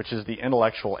 which is the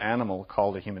intellectual animal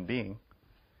called a human being,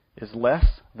 is less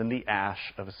than the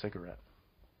ash of a cigarette.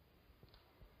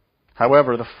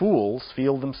 However, the fools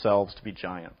feel themselves to be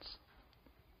giants.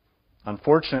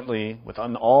 Unfortunately,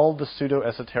 within all the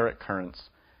pseudo-esoteric currents,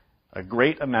 a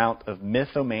great amount of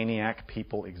mythomaniac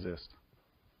people exist.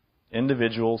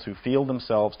 Individuals who feel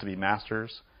themselves to be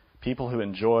masters, people who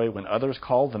enjoy when others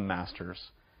call them masters,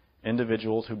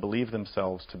 individuals who believe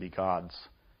themselves to be gods,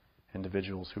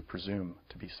 individuals who presume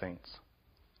to be saints.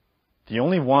 The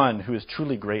only one who is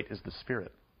truly great is the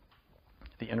Spirit,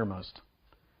 the innermost.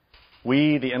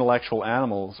 We, the intellectual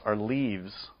animals, are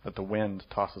leaves that the wind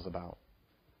tosses about.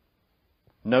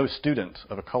 No student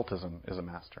of occultism is a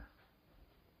master.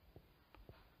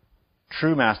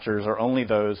 True masters are only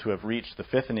those who have reached the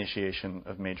fifth initiation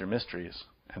of major mysteries.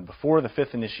 And before the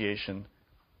fifth initiation,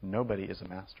 nobody is a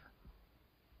master.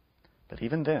 But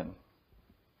even then,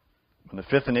 when the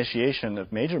fifth initiation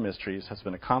of major mysteries has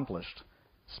been accomplished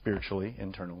spiritually,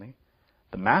 internally,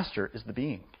 the master is the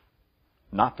being,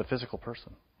 not the physical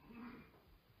person.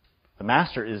 The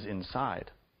master is inside,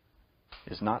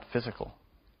 is not physical.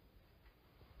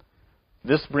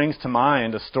 This brings to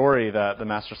mind a story that the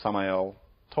Master Samael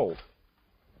told,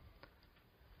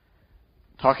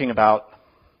 talking about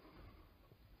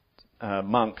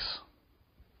monks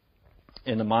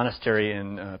in a monastery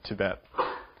in Tibet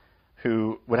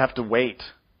who would have to wait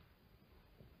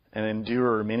and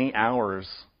endure many hours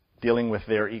dealing with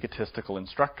their egotistical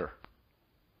instructor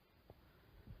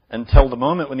until the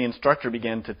moment when the instructor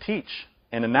began to teach.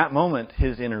 And in that moment,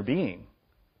 his inner being,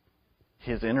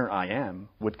 his inner I am,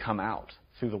 would come out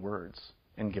through the words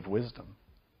and give wisdom.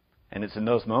 And it's in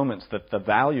those moments that the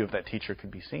value of that teacher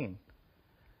could be seen.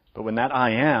 But when that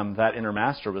I am, that inner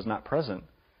master, was not present,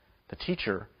 the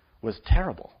teacher was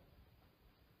terrible,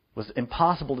 was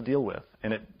impossible to deal with.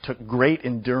 And it took great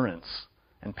endurance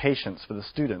and patience for the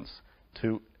students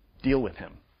to deal with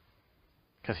him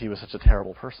because he was such a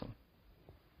terrible person.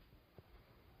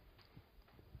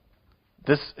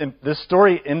 This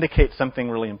story indicates something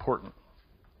really important.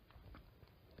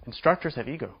 Instructors have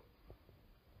ego.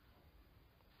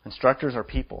 Instructors are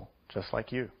people just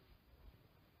like you.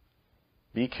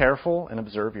 Be careful and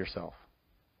observe yourself.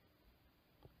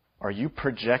 Are you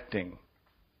projecting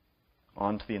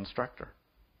onto the instructor?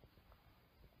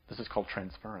 This is called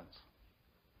transference.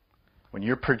 When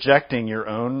you're projecting your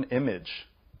own image,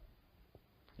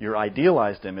 your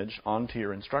idealized image onto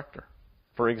your instructor.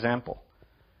 For example,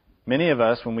 many of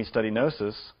us, when we study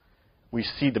Gnosis, we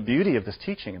see the beauty of this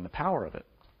teaching and the power of it.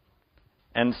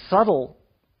 And subtle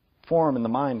form in the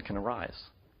mind can arise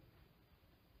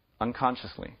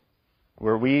unconsciously,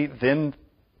 where we then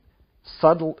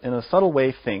in a subtle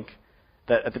way think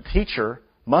that the teacher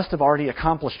must have already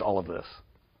accomplished all of this.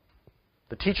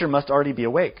 The teacher must already be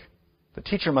awake. The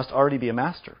teacher must already be a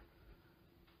master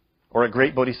or a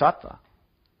great bodhisattva.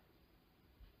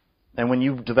 And when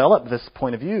you develop this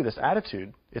point of view, this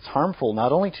attitude, it's harmful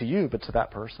not only to you, but to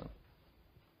that person.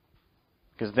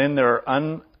 Because then there are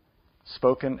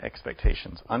unspoken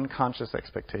expectations, unconscious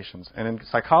expectations. And in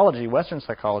psychology, Western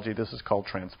psychology, this is called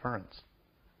transference.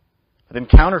 But then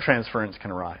countertransference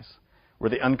can arise, where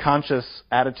the unconscious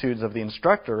attitudes of the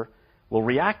instructor will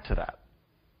react to that.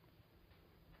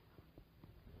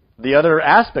 The other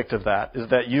aspect of that is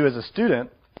that you as a student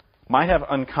might have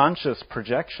unconscious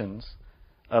projections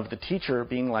of the teacher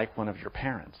being like one of your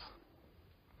parents.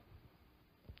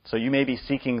 So you may be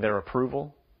seeking their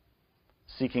approval,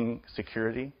 seeking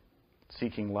security,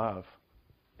 seeking love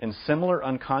in similar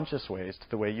unconscious ways to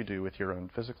the way you do with your own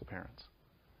physical parents.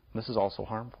 And this is also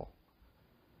harmful.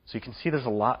 So you can see there's a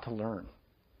lot to learn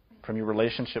from your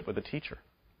relationship with a teacher.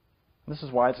 And this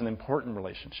is why it's an important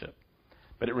relationship.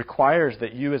 But it requires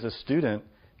that you as a student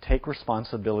take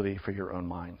responsibility for your own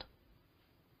mind.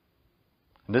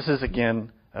 And this is,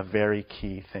 again, a very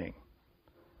key thing.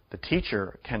 The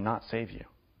teacher cannot save you.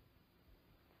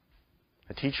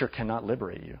 The teacher cannot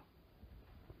liberate you.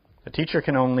 The teacher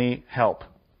can only help.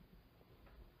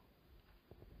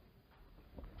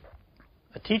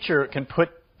 A teacher can put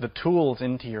the tools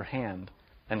into your hand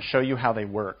and show you how they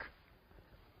work.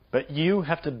 But you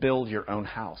have to build your own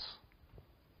house,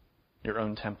 your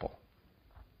own temple.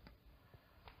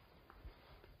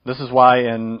 This is why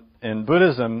in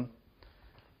Buddhism,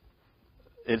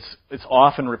 it's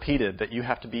often repeated that you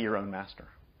have to be your own master.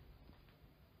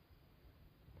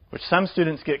 Which some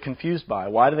students get confused by.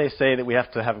 Why do they say that we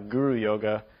have to have guru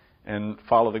yoga and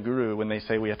follow the guru when they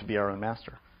say we have to be our own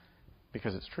master?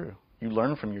 Because it's true. You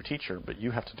learn from your teacher, but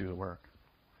you have to do the work.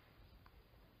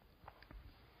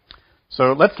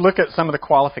 So let's look at some of the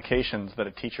qualifications that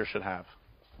a teacher should have,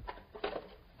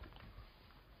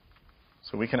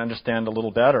 so we can understand a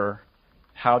little better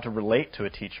how to relate to a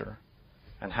teacher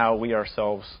and how we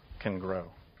ourselves can grow.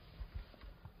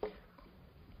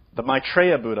 The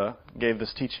Maitreya Buddha gave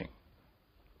this teaching.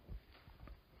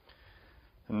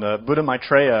 And the Buddha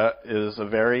Maitreya is a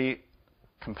very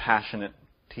compassionate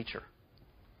teacher.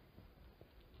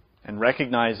 And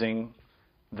recognizing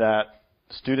that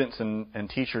students and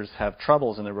teachers have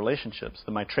troubles in their relationships,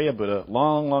 the Maitreya Buddha,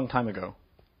 long time ago,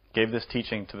 gave this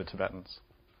teaching to the Tibetans.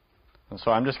 And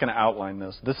so I'm just going to outline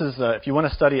this. This is, if you want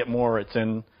to study it more, it's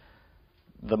in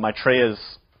the Maitreya's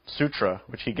Sutra,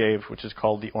 which he gave, which is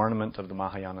called the Ornament of the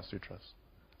Mahayana Sutras.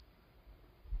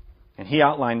 And he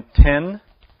outlined 10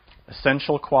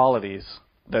 essential qualities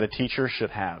that a teacher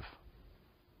should have.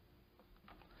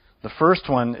 The first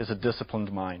one is a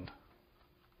disciplined mind.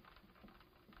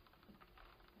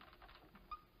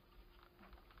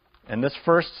 And this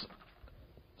first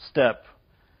step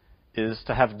is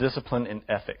to have discipline in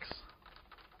ethics.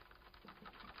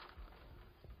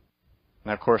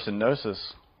 Now, of course, in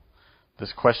Gnosis,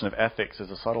 this question of ethics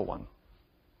is a subtle one,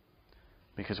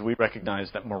 because we recognize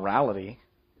that morality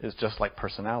is just like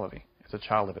personality. It's a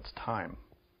child of its time.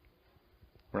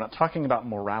 We're not talking about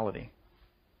morality.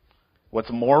 What's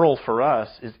moral for us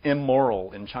is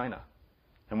immoral in China.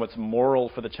 And what's moral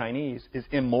for the Chinese is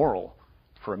immoral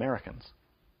for Americans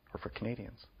or for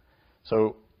Canadians.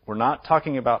 So we're not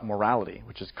talking about morality,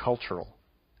 which is cultural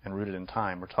and rooted in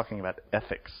time. We're talking about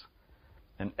ethics.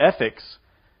 And ethics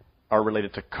are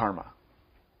related to karma.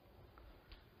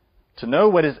 To know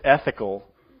what is ethical,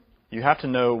 you have to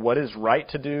know what is right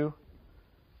to do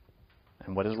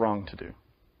and what is wrong to do.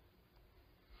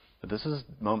 But this is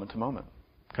moment to moment.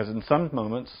 Because in some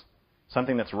moments,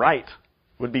 something that's right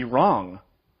would be wrong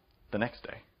the next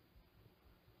day.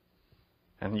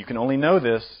 And you can only know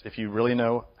this if you really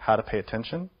know how to pay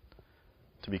attention,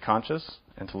 to be conscious,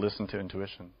 and to listen to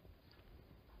intuition.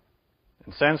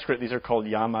 In Sanskrit, these are called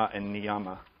yama and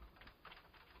niyama,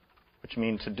 which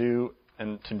mean to do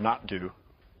and to not do.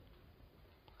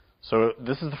 So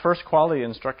this is the first quality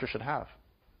an instructor should have,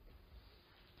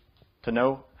 to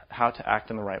know how to act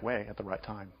in the right way at the right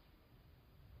time.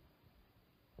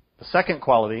 The second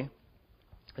quality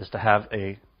is to have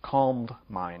a calmed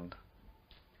mind.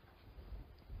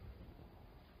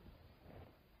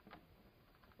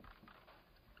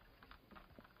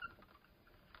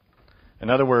 In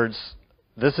other words,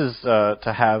 this is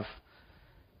to have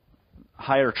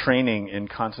higher training in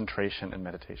concentration and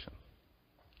meditation.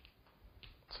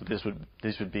 So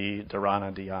these would be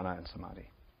dharana, dhyana, and samadhi.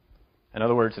 In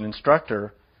other words, an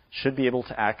instructor should be able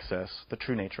to access the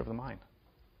true nature of the mind,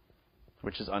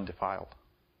 which is undefiled.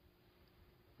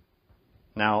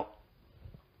 Now,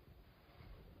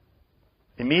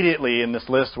 immediately in this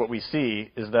list, what we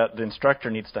see is that the instructor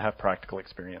needs to have practical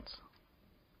experience.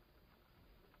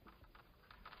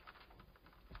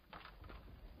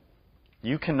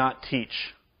 You cannot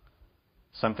teach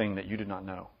something that you do not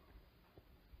know.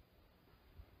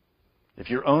 If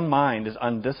your own mind is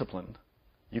undisciplined,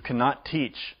 you cannot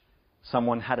teach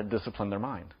someone how to discipline their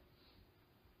mind.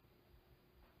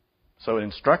 So an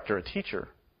instructor, a teacher,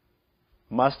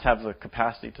 must have the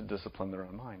capacity to discipline their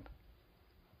own mind.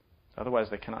 Otherwise,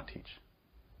 they cannot teach.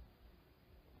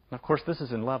 And of course, this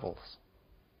is in levels.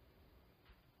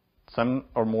 Some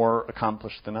are more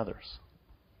accomplished than others.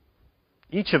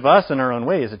 Each of us, in our own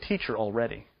way, is a teacher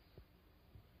already,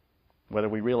 whether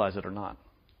we realize it or not.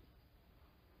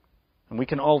 And we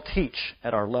can all teach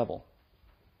at our level.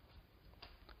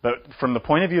 But from the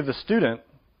point of view of the student,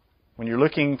 when you're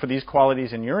looking for these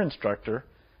qualities in your instructor,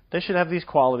 they should have these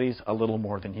qualities a little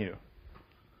more than you.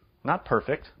 Not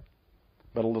perfect,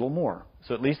 but a little more.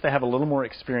 So at least they have a little more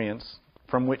experience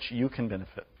from which you can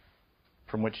benefit,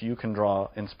 from which you can draw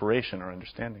inspiration or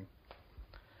understanding.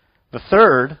 The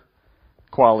third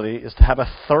quality is to have a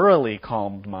thoroughly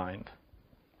calmed mind.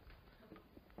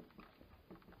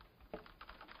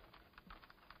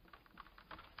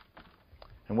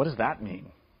 And what does that mean?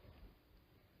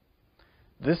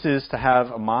 This is to have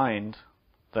a mind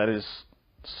that is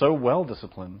so well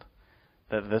disciplined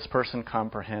that this person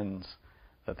comprehends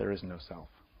that there is no self.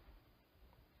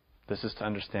 This is to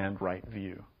understand right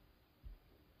view,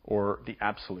 or the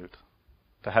absolute,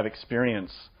 to have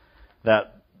experience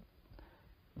that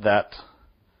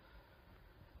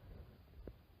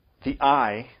the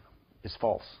I is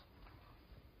false.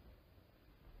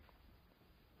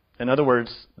 In other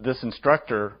words, this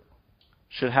instructor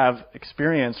should have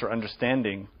experience or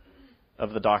understanding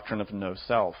of the doctrine of no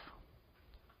self.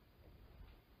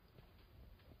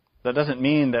 That doesn't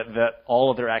mean that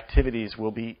all of their activities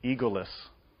will be egoless,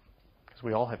 because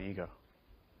we all have ego.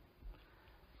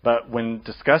 But when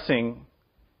discussing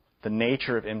the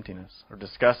nature of emptiness, or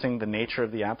discussing the nature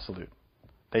of the absolute,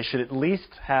 they should at least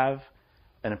have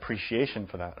an appreciation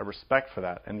for that, a respect for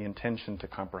that, and the intention to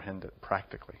comprehend it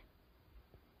practically.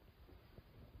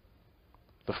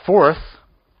 The fourth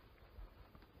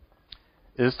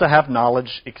is to have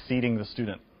knowledge exceeding the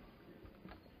student.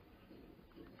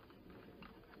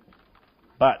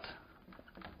 But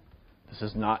this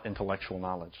is not intellectual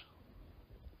knowledge.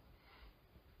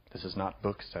 This is not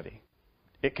book study.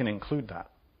 It can include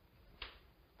that.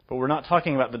 But we're not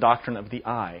talking about the doctrine of the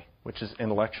I, which is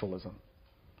intellectualism.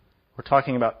 We're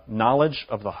talking about knowledge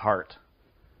of the heart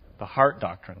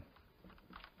doctrine.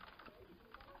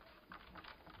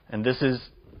 And this is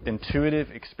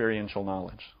intuitive experiential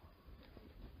knowledge.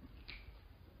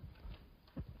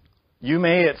 You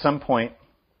may at some point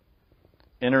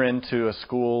enter into a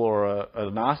school or a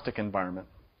Gnostic environment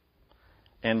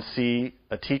and see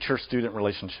a teacher-student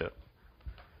relationship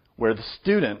where the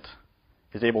student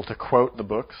is able to quote the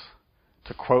books,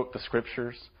 to quote the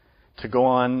scriptures, to go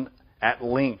on at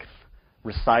length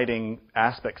reciting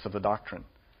aspects of the doctrine.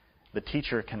 The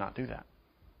teacher cannot do that.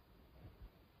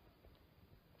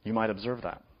 You might observe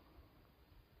that.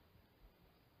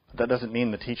 But that doesn't mean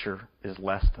the teacher is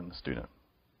less than the student.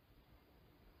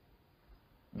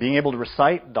 Being able to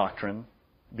recite doctrine,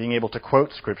 being able to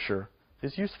quote scripture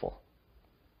is useful.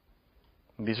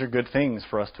 And these are good things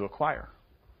for us to acquire.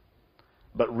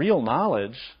 But real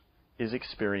knowledge is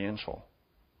experiential.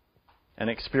 And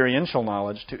experiential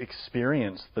knowledge, to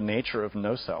experience the nature of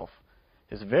no self,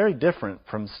 is very different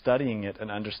from studying it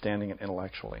and understanding it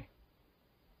intellectually.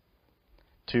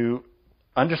 To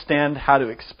understand how to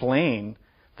explain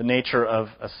the nature of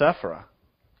a sephira,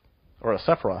 or a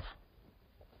sephiroth,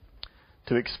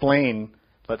 to explain,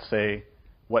 let's say,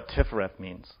 what Tiferet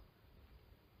means.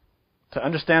 To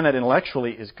understand that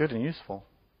intellectually is good and useful.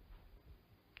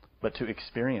 But to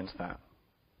experience that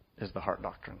is the heart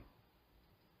doctrine.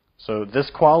 So this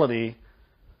quality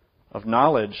of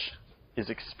knowledge is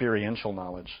experiential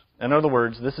knowledge. In other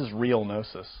words, this is real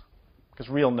gnosis. Because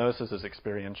real gnosis is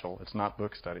experiential. It's not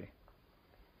book study.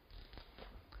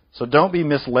 So don't be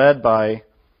misled by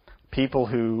people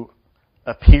who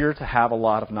appear to have a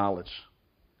lot of knowledge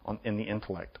in the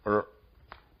intellect, or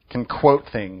can quote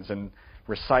things and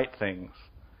recite things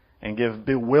and give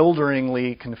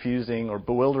bewilderingly confusing or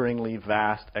bewilderingly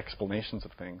vast explanations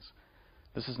of things.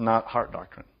 This is not heart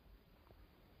doctrine.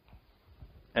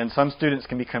 And some students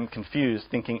can become confused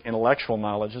thinking intellectual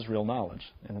knowledge is real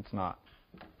knowledge, and it's not.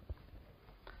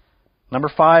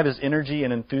 Number 5 is energy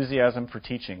and enthusiasm for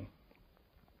teaching.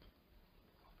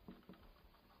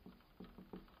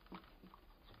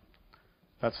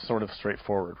 That's sort of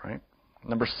straightforward, right?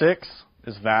 Number 6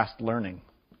 is vast learning.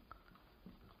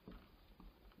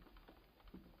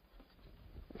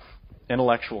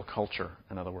 Intellectual culture,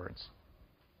 in other words.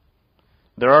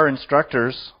 There are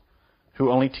instructors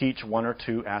who only teach 1 or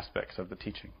 2 aspects of the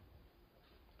teaching.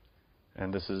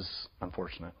 And this is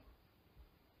unfortunate.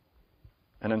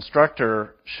 An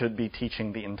instructor should be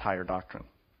teaching the entire doctrine.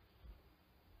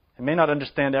 He may not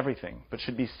understand everything, but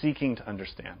should be seeking to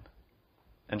understand.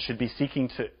 And should be seeking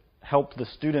to help the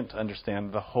student to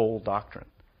understand the whole doctrine,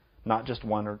 not just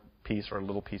one piece or a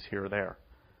little piece here or there.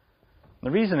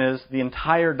 The reason is the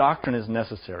entire doctrine is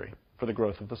necessary for the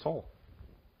growth of the soul,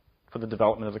 for the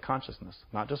development of the consciousness,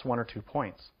 not just 1 or 2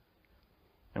 points.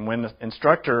 And when the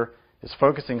instructor is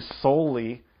focusing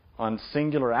solely on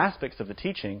singular aspects of the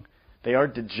teaching, they are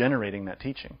degenerating that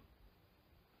teaching.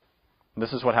 And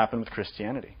this is what happened with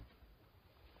Christianity.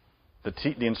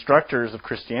 The instructors of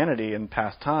Christianity in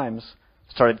past times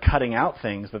started cutting out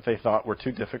things that they thought were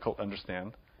too difficult to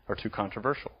understand or too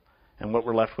controversial. And what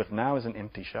we're left with now is an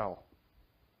empty shell,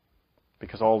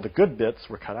 because all the good bits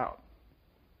were cut out.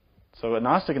 So a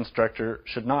Gnostic instructor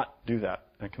should not do that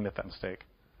and commit that mistake.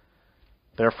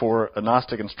 Therefore, a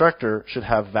Gnostic instructor should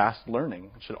have vast learning,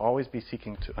 should always be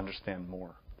seeking to understand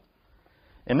more.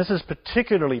 And this is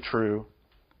particularly true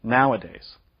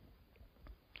nowadays.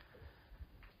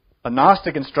 A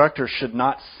Gnostic instructor should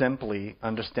not simply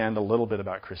understand a little bit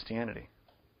about Christianity.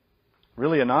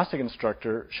 Really, a Gnostic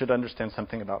instructor should understand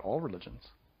something about all religions.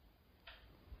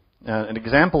 An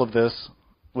example of this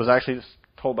was actually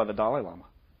told by the Dalai Lama.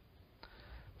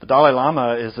 The Dalai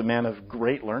Lama is a man of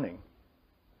great learning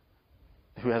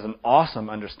who has an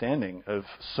awesome understanding of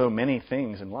so many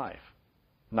things in life,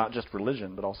 not just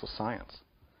religion, but also science.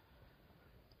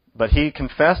 But he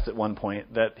confessed at one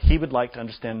point that he would like to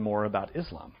understand more about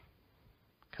Islam,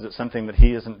 because it's something that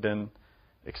he hasn't been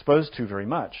exposed to very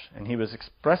much. And he was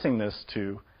expressing this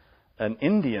to an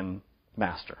Indian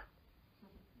master.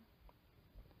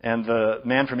 And the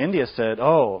man from India said,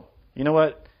 "Oh, you know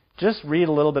what? Just read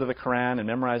a little bit of the Quran and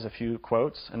memorize a few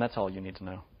quotes, and that's all you need to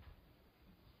know."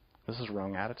 This is a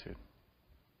wrong attitude.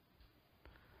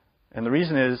 And the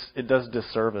reason is it does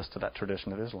disservice to that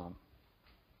tradition of Islam.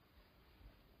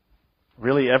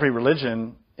 Really, every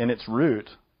religion in its root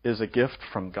is a gift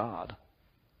from God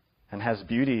and has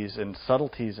beauties and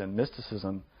subtleties and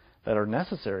mysticism that are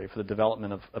necessary for the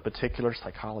development of a particular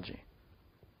psychology.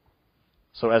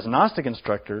 So as Gnostic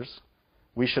instructors,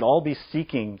 we should all be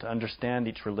seeking to understand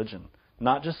each religion,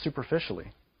 not just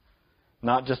superficially,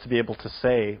 not just to be able to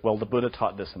say, well, the Buddha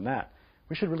taught this and that.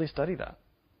 We should really study that.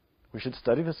 We should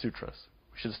study the sutras.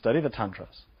 We should study the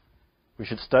tantras. We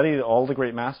should study all the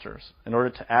great masters in order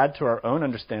to add to our own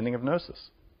understanding of Gnosis.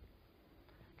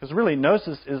 Because really,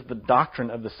 Gnosis is the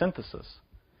doctrine of the synthesis.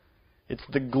 It's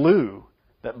the glue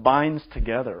that binds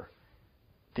together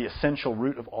the essential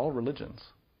root of all religions.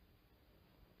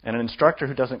 And an instructor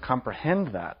who doesn't comprehend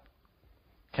that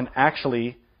can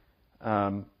actually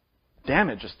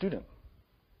damage a student.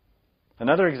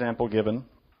 Another example given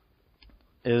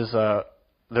is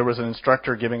there was an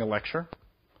instructor giving a lecture,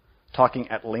 talking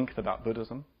at length about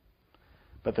Buddhism,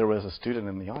 but there was a student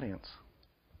in the audience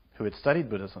who had studied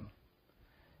Buddhism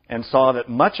and saw that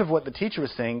much of what the teacher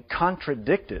was saying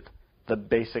contradicted the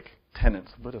basic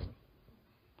tenets of Buddhism.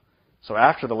 So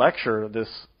after the lecture,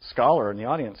 this scholar in the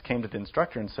audience came to the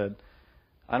instructor and said,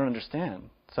 "I don't understand.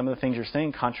 Some of the things you're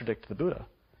saying contradict the Buddha."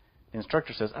 The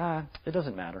instructor says, "It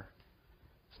doesn't matter.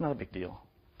 It's not a big deal.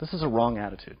 This is a wrong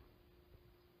attitude.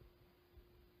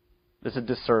 It's a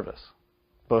disservice,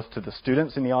 both to the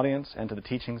students in the audience and to the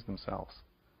teachings themselves.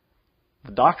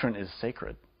 The doctrine is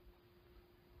sacred.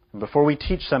 And before we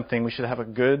teach something, we should have a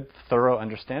good, thorough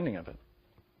understanding of it,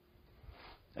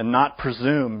 and not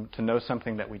presume to know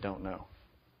something that we don't know.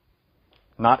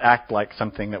 Not act like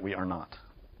something that we are not."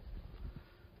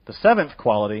 The 7th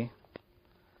quality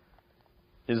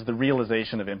is the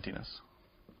realization of emptiness.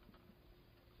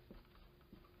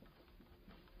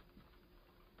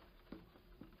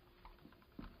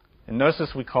 In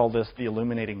Gnosis, we call this the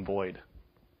illuminating void.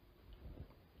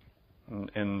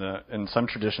 In some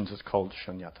traditions, it's called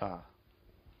shunyata.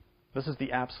 This is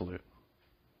the absolute.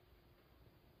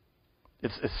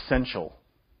 It's essential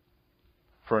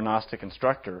for a Gnostic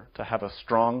instructor to have a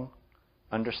strong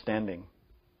understanding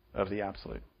of the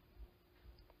absolute.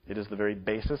 It is the very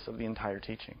basis of the entire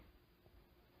teaching.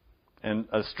 And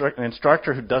an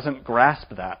instructor who doesn't grasp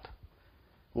that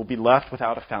will be left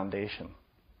without a foundation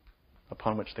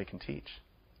upon which they can teach.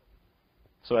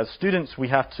 So as students, we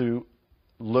have to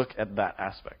look at that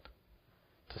aspect,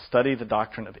 to study the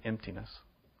doctrine of emptiness,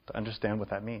 to understand what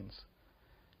that means.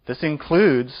 This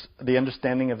includes the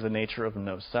understanding of the nature of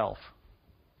no self,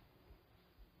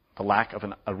 the lack of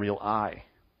a real I,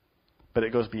 but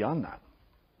it goes beyond that.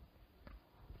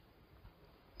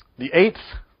 The eighth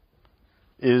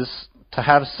is to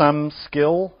have some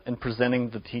skill in presenting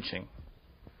the teaching.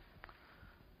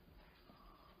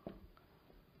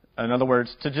 In other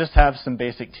words, to just have some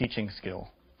basic teaching skill,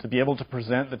 to be able to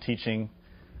present the teaching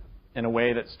in a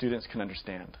way that students can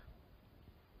understand.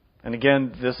 And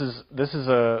again, this is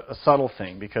a subtle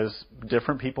thing because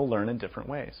different people learn in different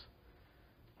ways.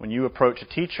 When you approach a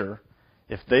teacher,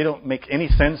 if they don't make any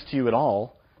sense to you at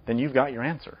all, then you've got your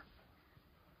answer.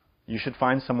 You should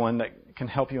find someone that can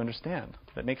help you understand,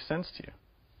 that makes sense to you.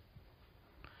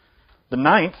 The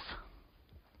ninth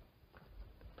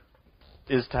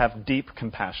is to have deep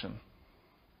compassion.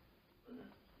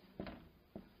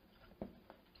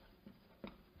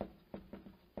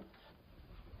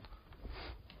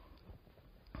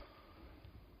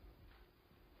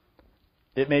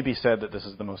 It may be said that this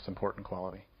is the most important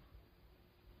quality.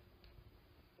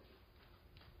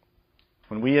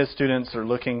 When we as students are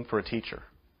looking for a teacher,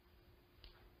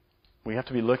 we have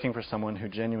to be looking for someone who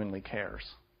genuinely cares,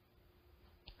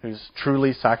 who's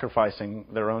truly sacrificing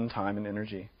their own time and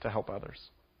energy to help others.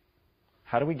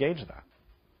 How do we gauge that?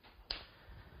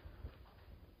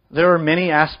 There are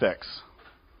many aspects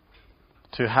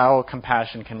to how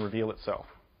compassion can reveal itself.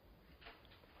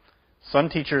 Some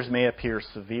teachers may appear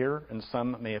severe and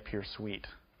some may appear sweet.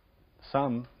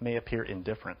 Some may appear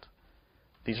indifferent.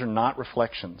 These are not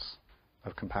reflections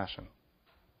of compassion.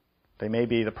 They may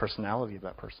be the personality of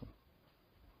that person.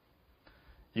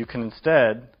 You can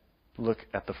instead look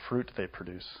at the fruit they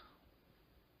produce.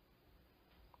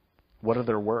 What are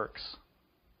their works?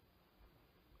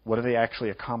 What do they actually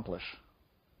accomplish?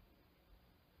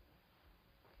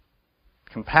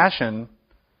 Compassion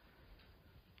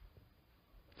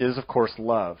is, of course,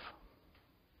 love.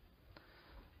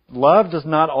 Love does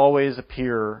not always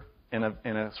appear in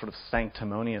a sort of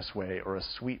sanctimonious way or a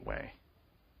sweet way.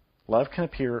 Love can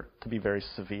appear to be very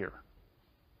severe.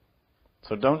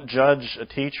 So don't judge a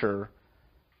teacher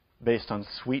based on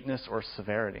sweetness or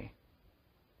severity.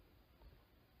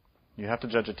 You have to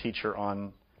judge a teacher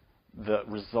on the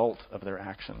result of their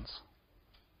actions.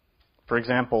 For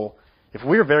example, if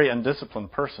we're a very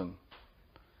undisciplined person,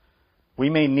 we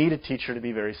may need a teacher to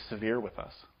be very severe with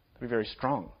us, to be very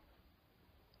strong.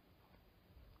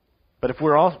 But if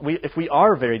we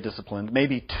are very disciplined,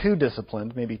 maybe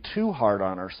too hard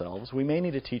on ourselves, we may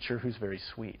need a teacher who's very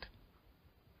sweet.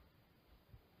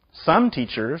 Some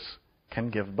teachers can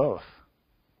give both,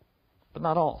 but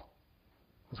not all.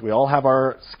 Because we all have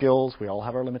our skills, we all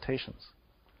have our limitations.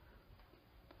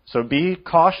 So be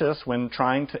cautious when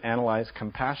trying to analyze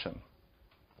compassion.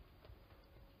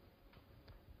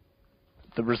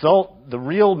 The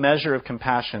real measure of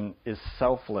compassion is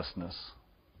selflessness.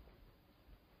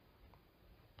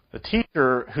 The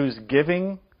teacher who's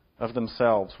giving of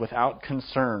themselves without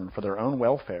concern for their own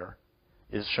welfare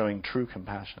is showing true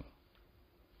compassion.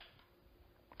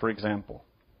 For example,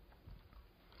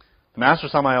 the Master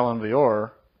Samael Aun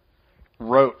Weor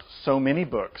wrote so many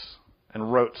books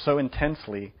and wrote so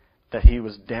intensely that he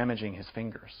was damaging his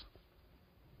fingers.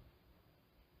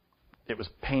 It was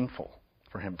painful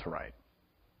for him to write.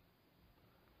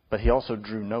 But he also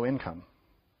drew no income,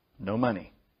 no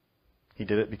money. He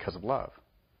did it because of love.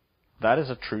 That is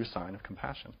a true sign of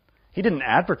compassion. He didn't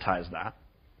advertise that.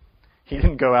 He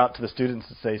didn't go out to the students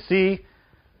and say, see,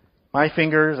 my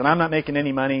fingers, and I'm not making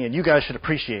any money, and you guys should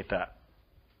appreciate that.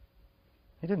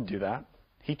 He didn't do that.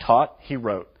 He taught, he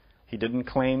wrote. He didn't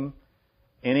claim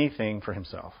anything for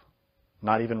himself,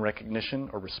 not even recognition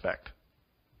or respect.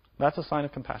 That's a sign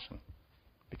of compassion,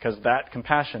 because that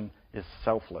compassion is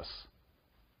selfless.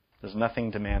 There's nothing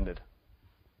demanded.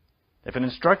 If an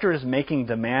instructor is making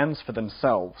demands for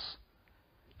themselves,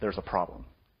 there's a problem.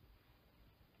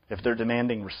 If they're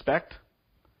demanding respect,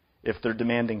 if they're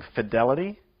demanding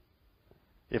fidelity,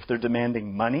 if they're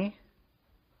demanding money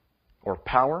or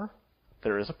power,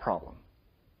 there is a problem.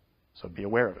 So be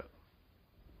aware of it.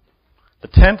 The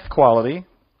 10th quality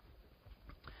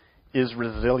is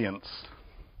resilience.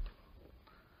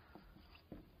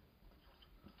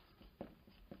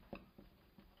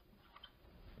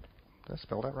 Did I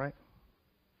spell that right?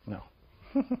 No.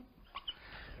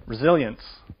 Resilience.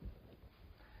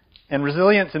 And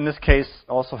resilience in this case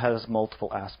also has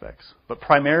multiple aspects. But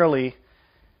primarily,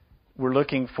 we're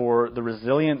looking for the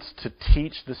resilience to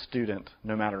teach the student,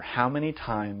 no matter how many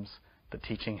times the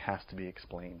teaching has to be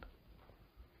explained.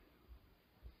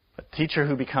 A teacher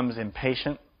who becomes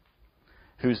impatient,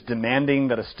 who's demanding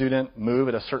that a student move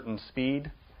at a certain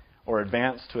speed or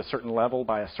advance to a certain level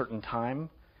by a certain time,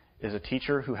 is a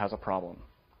teacher who has a problem.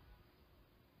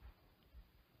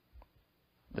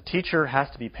 The teacher has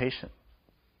to be patient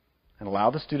and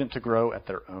allow the student to grow at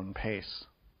their own pace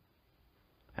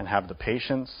and have the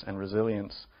patience and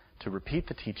resilience to repeat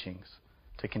the teachings,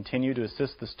 to continue to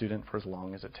assist the student for as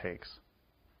long as it takes.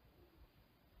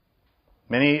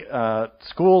 Many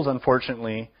schools,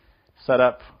 unfortunately, set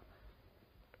up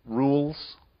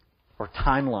rules or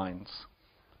timelines,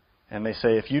 and they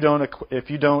say if you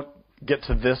don't get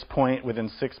to this point within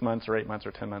 6 months or 8 months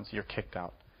or 10 months, you're kicked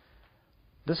out.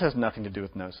 This has nothing to do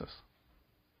with gnosis.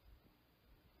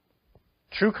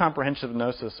 True comprehensive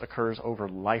gnosis occurs over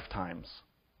lifetimes.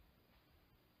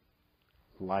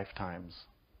 Lifetimes.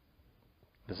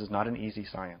 This is not an easy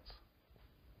science.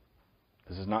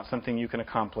 This is not something you can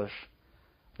accomplish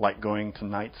like going to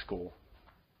night school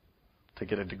to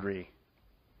get a degree.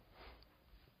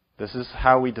 This is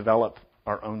how we develop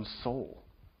our own soul,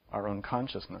 our own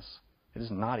consciousness. It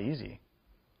is not easy.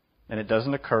 And it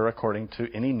doesn't occur according to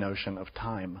any notion of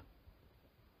time.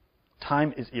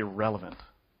 Time is irrelevant.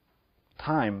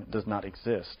 Time does not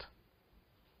exist.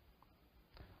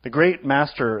 The great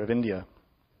master of India,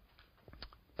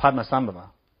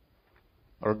 Padmasambhava,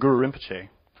 or Guru Rinpoche,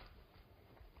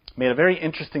 made a very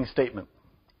interesting statement,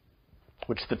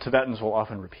 which the Tibetans will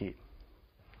often repeat.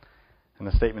 And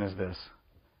the statement is this: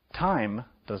 time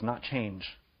does not change,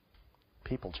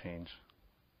 people change.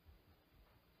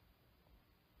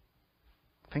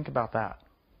 Think about that.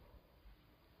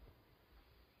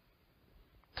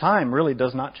 Time really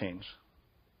does not change.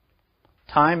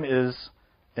 Time is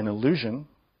an illusion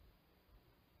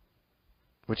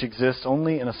which exists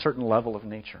only in a certain level of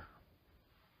nature.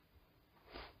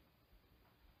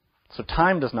 So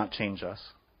time does not change us,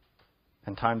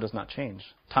 and time does not change.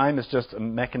 Time is just a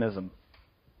mechanism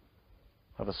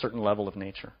of a certain level of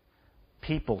nature.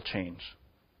 People change,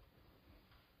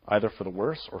 either for the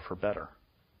worse or for better.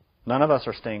 None of us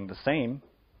are staying the same.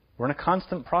 We're in a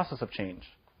constant process of change.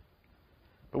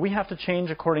 But we have to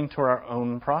change according to our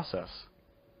own process,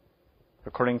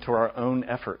 according to our own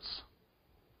efforts.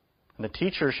 And the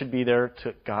teacher should be there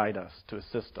to guide us, to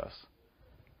assist us,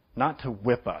 not to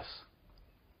whip us,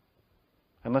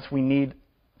 unless we need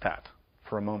that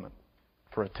for a moment,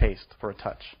 for a taste, for a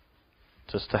touch,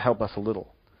 just to help us a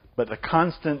little. But the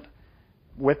constant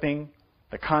whipping,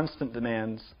 the constant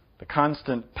demands, the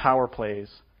constant power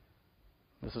plays,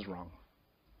 this is wrong.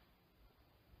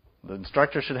 The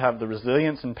instructor should have the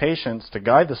resilience and patience to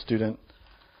guide the student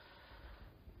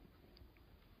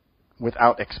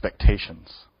without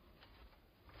expectations.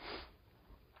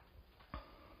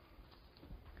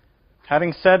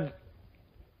 Having said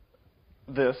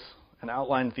this and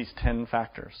outlined these 10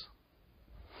 factors,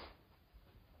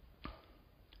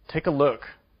 take a look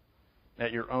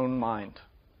at your own mind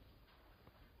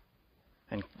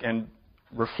and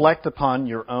reflect upon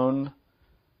your own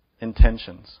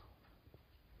intentions.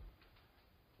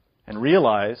 And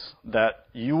realize that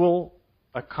you will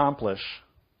accomplish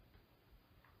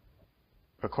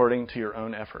according to your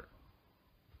own effort.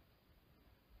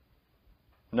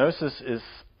 Gnosis is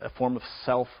a form of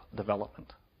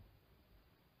self-development.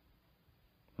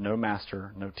 No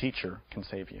master, no teacher can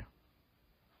save you.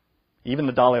 Even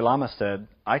the Dalai Lama said,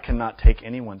 I cannot take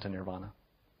anyone to nirvana.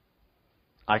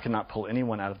 I cannot pull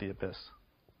anyone out of the abyss.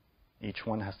 Each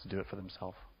one has to do it for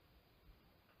themselves.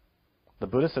 The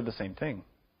Buddha said the same thing.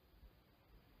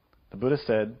 The Buddha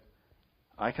said,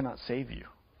 I cannot save you.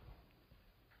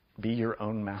 Be your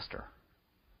own master.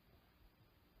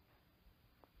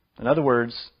 In other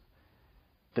words,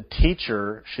 the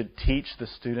teacher should teach the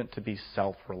student to be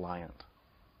self-reliant.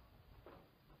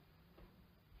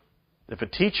 If a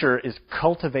teacher is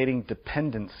cultivating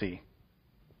dependency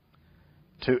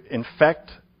to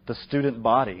infect the student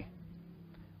body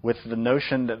with the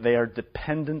notion that they are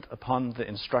dependent upon the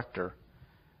instructor,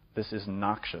 this is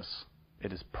noxious.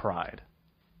 It is pride.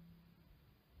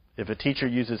 If a teacher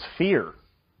uses fear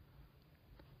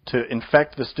to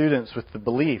infect the students with the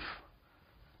belief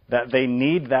that they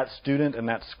need that student and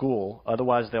that school,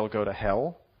 otherwise they'll go to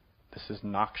hell, this is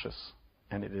noxious,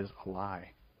 and it is a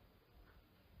lie.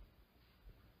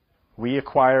 We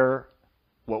acquire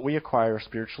what we acquire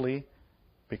spiritually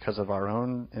because of our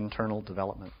own internal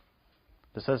development.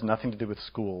 This has nothing to do with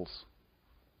schools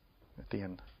at the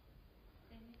end.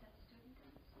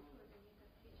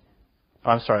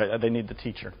 Oh, I'm sorry, they need the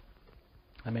teacher.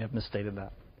 I may have misstated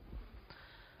that.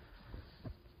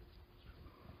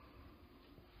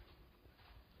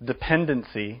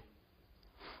 Dependency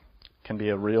can be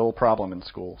a real problem in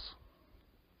schools.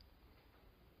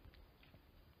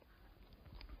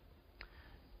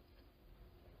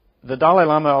 The Dalai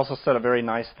Lama also said a very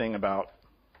nice thing about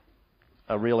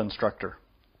a real instructor.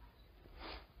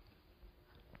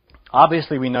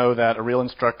 Obviously, we know that a real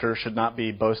instructor should not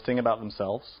be boasting about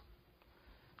themselves,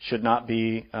 should not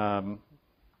be trying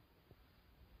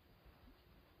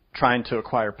to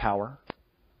acquire power,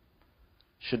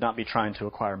 should not be trying to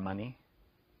acquire money.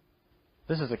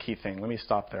 This is a key thing. Let me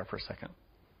stop there for a second.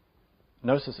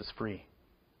 Gnosis is free.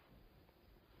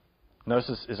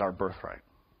 Gnosis is our birthright.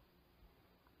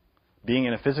 Being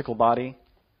in a physical body,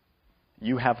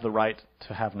 you have the right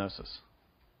to have Gnosis.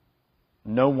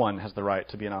 No one has the right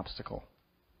to be an obstacle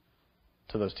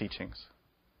to those teachings.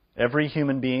 Every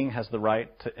human being has the right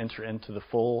to enter into the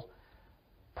full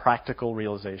practical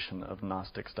realization of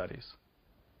Gnostic studies.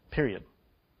 Period.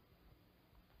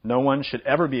 No one should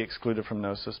ever be excluded from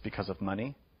Gnosis because of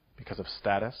money, because of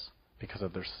status, because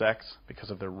of their sex, because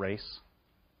of their race,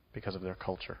 because of their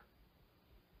culture.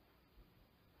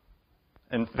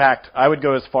 In fact, I would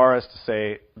go as far as to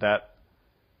say that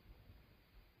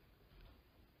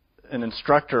an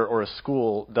instructor or a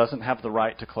school doesn't have the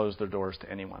right to close their doors to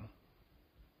anyone.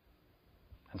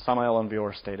 And Samael Aun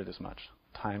Weor stated as much,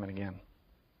 time and again.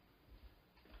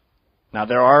 Now,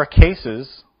 there are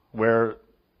cases where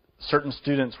certain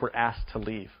students were asked to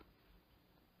leave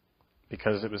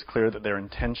because it was clear that their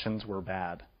intentions were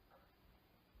bad.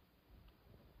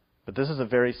 But this is a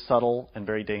very subtle and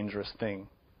very dangerous thing.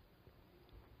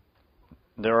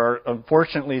 There are,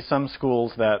 unfortunately, some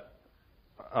schools that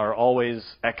are always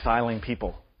exiling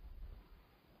people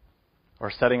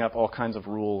or setting up all kinds of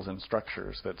rules and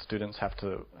structures that students have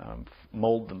to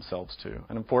mold themselves to.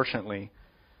 And unfortunately,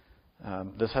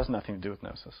 this has nothing to do with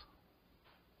Gnosis.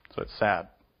 So it's sad.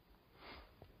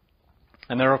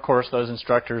 And there are, of course, those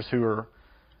instructors who are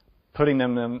putting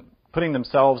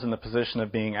themselves in the position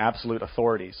of being absolute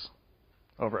authorities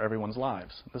over everyone's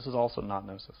lives. This is also not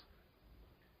Gnosis.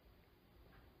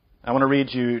 I want to read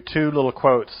you two little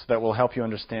quotes that will help you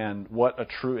understand what a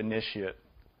true initiate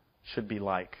should be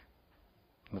like.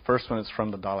 And the first one is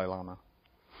from the Dalai Lama.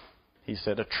 He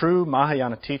said, "A true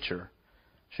Mahayana teacher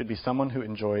should be someone who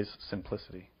enjoys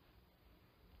simplicity,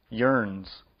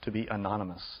 yearns to be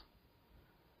anonymous,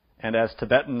 and as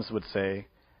Tibetans would say,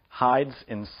 hides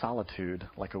in solitude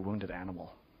like a wounded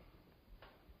animal."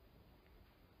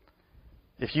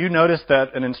 If you notice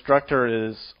that an instructor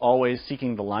is always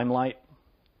seeking the limelight,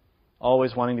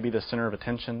 always wanting to be the center of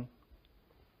attention,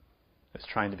 is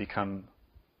trying to become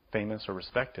famous or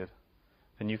respected,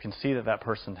 then you can see that that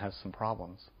person has some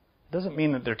problems. It doesn't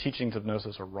mean that their teachings of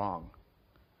Gnosis are wrong,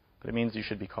 but it means you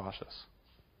should be cautious.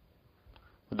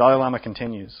 The Dalai Lama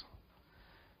continues,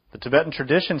 "The Tibetan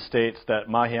tradition states that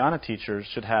Mahayana teachers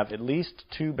should have at least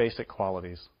two basic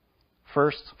qualities.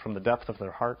 First, from the depth of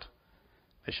their heart,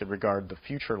 they should regard the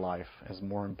future life as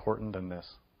more important than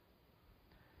this.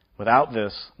 Without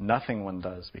this, nothing one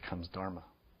does becomes dharma.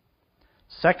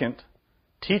 Second,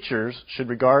 teachers should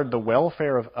regard the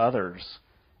welfare of others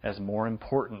as more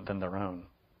important than their own.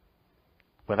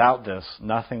 Without this,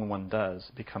 nothing one does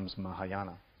becomes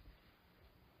Mahayana."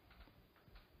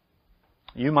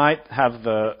 You might have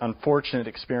the unfortunate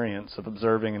experience of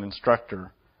observing an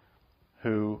instructor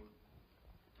who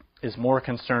is more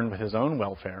concerned with his own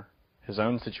welfare, his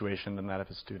own situation, than that of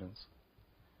his students.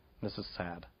 This is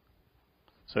sad.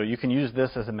 So you can use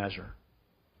this as a measure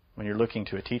when you're looking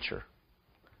to a teacher.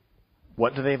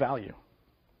 What do they value?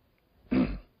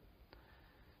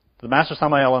 The Master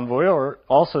Samael Aun Weor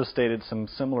also stated some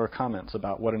similar comments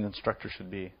about what an instructor should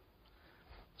be.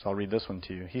 So I'll read this one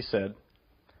to you. He said,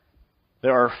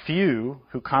 "There are few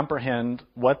who comprehend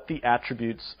what the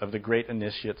attributes of the great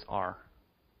initiates are.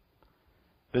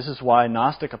 This is why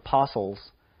Gnostic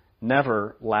apostles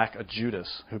never lack a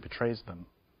Judas who betrays them,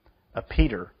 a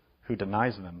Peter who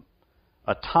denies them,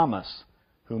 a Thomas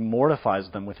who mortifies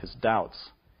them with his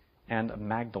doubts, and a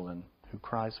Magdalene who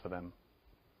cries for them.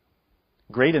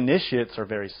 Great initiates are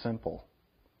very simple,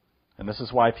 and this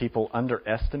is why people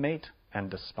underestimate and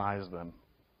despise them.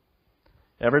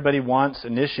 Everybody wants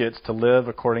initiates to live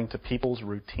according to people's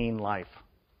routine life,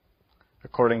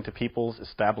 according to people's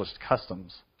established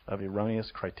customs of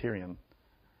erroneous criterion.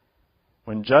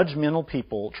 When judgmental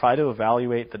people try to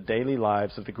evaluate the daily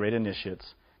lives of the great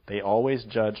initiates, they always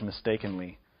judge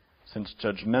mistakenly, since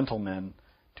judgmental men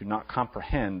do not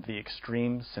comprehend the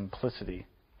extreme simplicity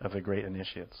of the great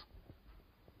initiates."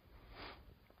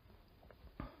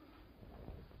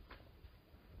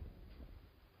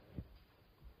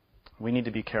 We need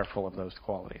to be careful of those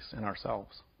qualities in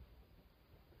ourselves.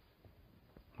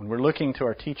 When we're looking to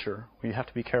our teacher, we have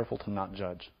to be careful to not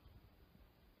judge.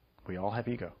 We all have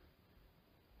ego.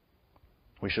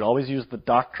 We should always use the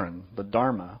doctrine, the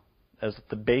Dharma, as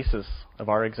the basis of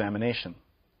our examination.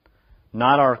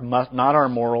 Not our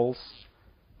morals,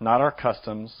 not our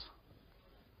customs,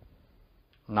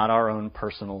 not our own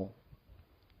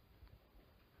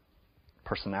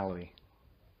personality.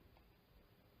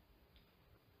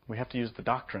 We have to use the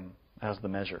doctrine as the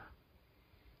measure.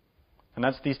 And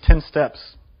that's these 10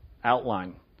 steps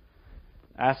outline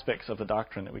aspects of the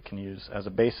doctrine that we can use as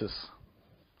a basis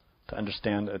to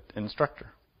understand an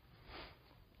instructor.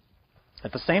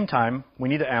 At the same time, we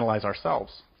need to analyze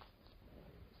ourselves.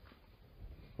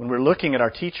 When we're looking at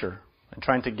our teacher and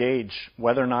trying to gauge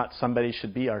whether or not somebody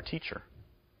should be our teacher,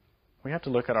 we have to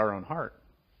look at our own heart.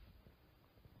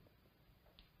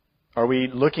 Are we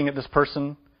looking at this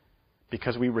person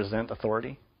because we resent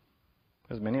authority?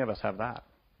 Because many of us have that.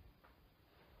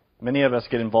 Many of us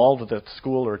get involved with a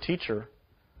school or a teacher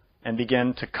and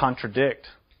begin to contradict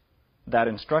that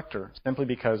instructor simply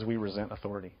because we resent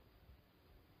authority.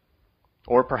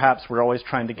 Or perhaps we're always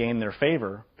trying to gain their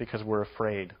favor because we're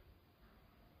afraid.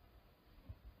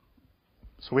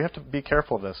 So we have to be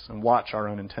careful of this and watch our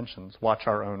own intentions, watch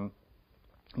our own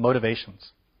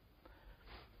motivations.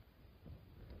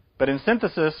 But in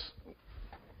synthesis,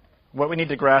 what we need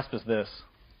to grasp is this.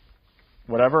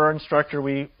 Whatever our instructor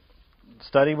we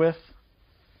study with,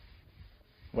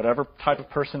 whatever type of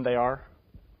person they are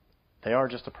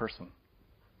just a person.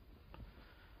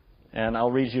 And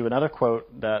I'll read you another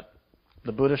quote that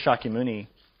the Buddha Shakyamuni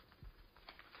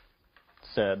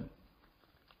said.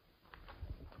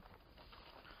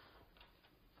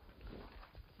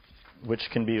 Which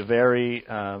can be a very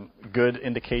good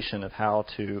indication of how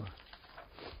to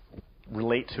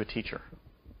relate to a teacher.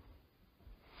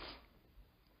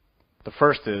 The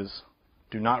first is,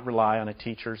 do not rely on a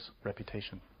teacher's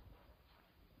reputation,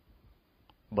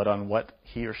 but on what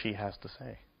he or she has to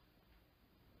say.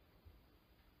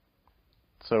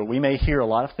 So we may hear a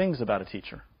lot of things about a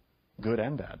teacher, good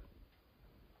and bad.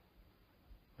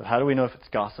 But how do we know if it's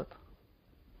gossip,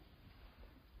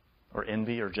 or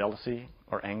envy, or jealousy,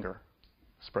 or anger,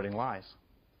 spreading lies?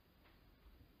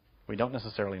 We don't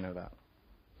necessarily know that.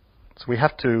 So we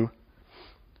have to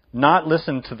not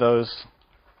listen to those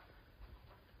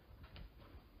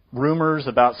rumors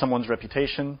about someone's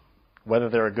reputation, whether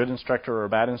they're a good instructor or a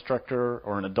bad instructor,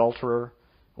 or an adulterer,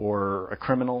 or a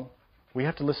criminal. We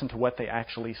have to listen to what they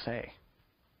actually say.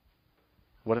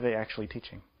 What are they actually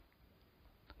teaching?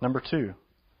 Number 2,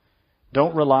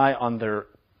 don't rely on their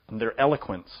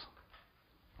eloquence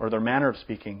or their manner of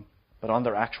speaking, but on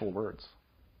their actual words.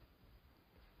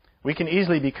 We can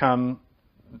easily become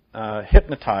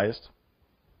hypnotized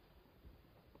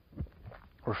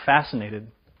or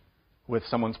fascinated with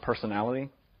someone's personality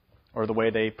or the way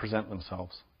they present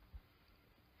themselves.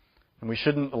 And we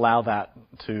shouldn't allow that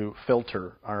to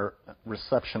filter our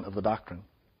reception of the doctrine.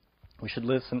 We should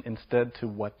listen instead to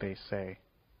what they say.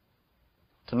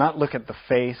 To not look at the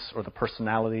face or the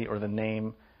personality or the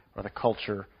name or the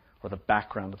culture or the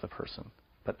background of the person,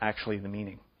 but actually the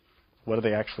meaning. What are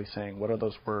they actually saying? What are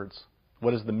those words?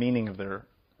 What is the meaning of their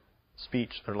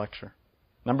speech, their lecture?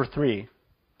 Number 3,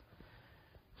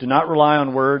 do not rely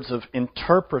on words of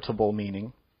interpretable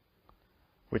meaning,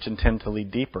 which intend to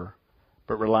lead deeper,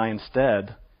 but rely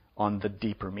instead on the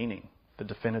deeper meaning, the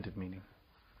definitive meaning.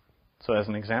 So as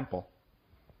an example,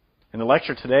 in the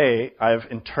lecture today, I've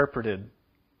interpreted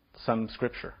some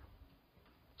scripture.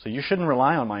 So you shouldn't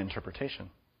rely on my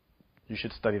interpretation. You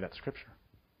should study that scripture.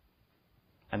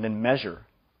 And then measure,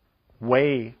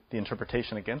 weigh the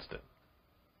interpretation against it.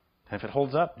 And if it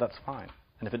holds up, that's fine.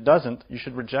 And if it doesn't, you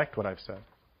should reject what I've said.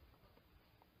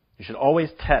 You should always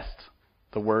test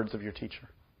the words of your teacher.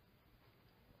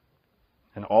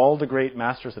 And all the great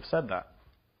masters have said that.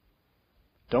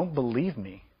 Don't believe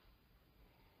me.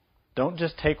 Don't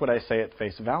just take what I say at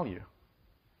face value.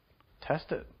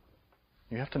 Test it.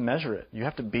 You have to measure it. You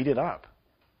have to beat it up.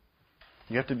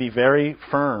 You have to be very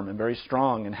firm and very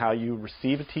strong in how you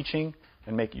receive a teaching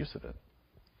and make use of it.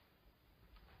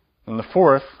 And the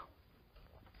 4th,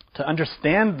 to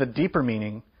understand the deeper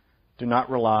meaning, do not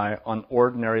rely on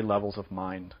ordinary levels of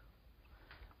mind,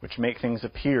 which make things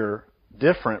appear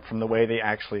different from the way they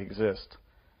actually exist.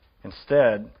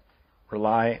 Instead,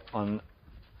 rely on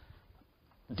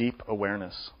deep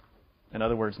awareness. In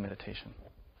other words, meditation.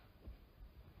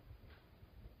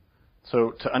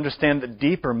 So to understand the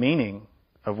deeper meaning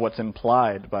of what's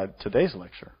implied by today's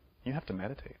lecture, you have to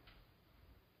meditate.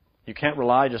 You can't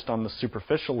rely just on the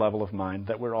superficial level of mind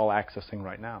that we're all accessing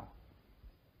right now.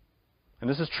 And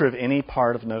this is true of any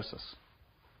part of Gnosis.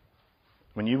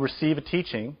 When you receive a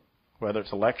teaching, whether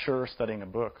it's a lecture or studying a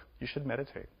book, you should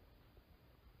meditate.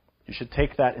 You should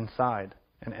take that inside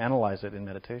and analyze it in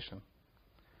meditation.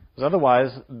 Because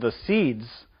otherwise, the seeds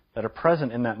that are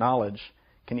present in that knowledge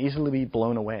can easily be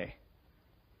blown away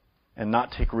and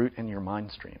not take root in your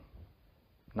mind stream,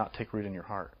 not take root in your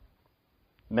heart.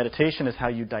 Meditation is how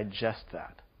you digest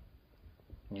that.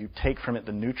 You take from it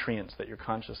the nutrients that your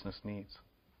consciousness needs.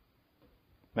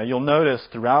 Now you'll notice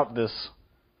throughout this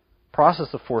process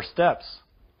of 4 steps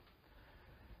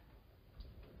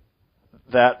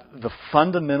that the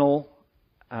fundamental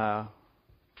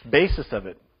basis of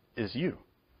it is you,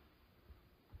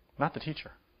 not the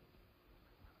teacher.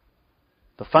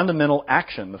 The fundamental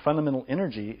action, the fundamental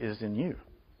energy is in you,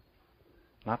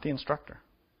 not the instructor.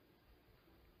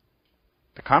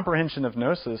 The comprehension of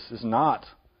Gnosis is not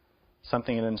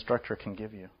something an instructor can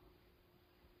give you.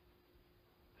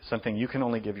 It's something you can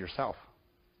only give yourself.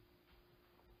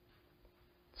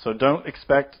 So don't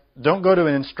go to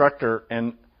an instructor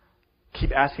and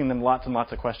keep asking them lots and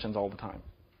lots of questions all the time.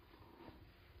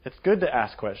 It's good to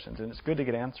ask questions and it's good to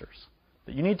get answers,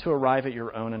 but you need to arrive at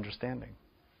your own understanding.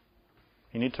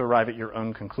 You need to arrive at your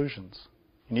own conclusions.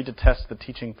 You need to test the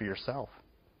teaching for yourself.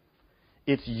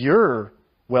 It's your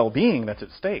well-being that's at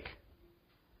stake.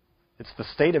 It's the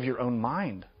state of your own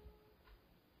mind.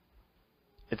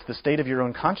 It's the state of your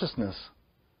own consciousness,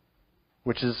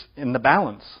 which is in the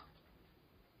balance.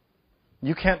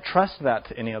 You can't trust that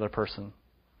to any other person.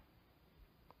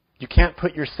 You can't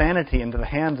put your sanity into the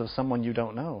hands of someone you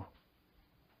don't know.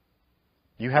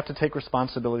 You have to take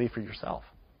responsibility for yourself.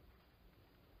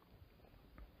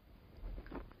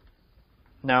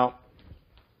 Now,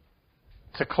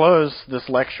 to close this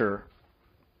lecture,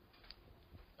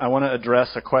 I want to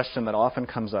address a question that often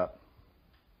comes up.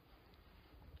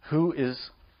 Who is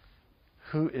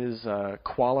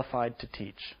qualified to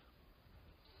teach?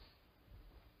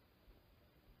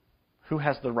 Who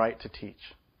has the right to teach?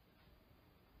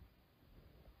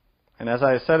 And as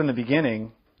I said in the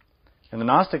beginning, in the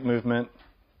Gnostic movement,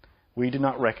 we do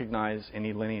not recognize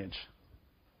any lineage.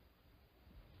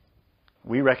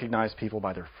 We recognize people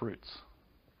by their fruits.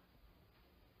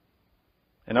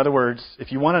 In other words,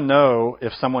 if you want to know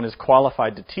if someone is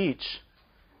qualified to teach,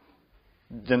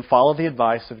 then follow the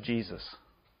advice of Jesus.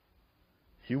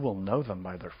 You will know them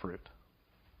by their fruit.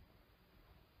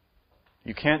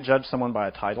 You can't judge someone by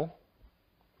a title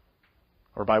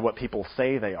or by what people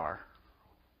say they are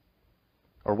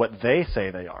or what they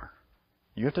say they are.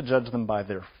 You have to judge them by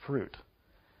their fruit.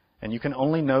 And you can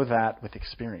only know that with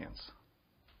experience.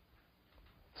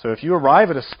 So if you arrive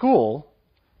at a school,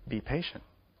 be patient.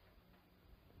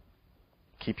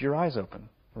 Keep your eyes open,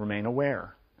 remain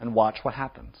aware, and watch what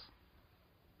happens.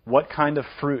 What kind of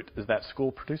fruit is that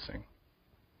school producing?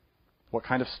 What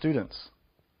kind of students?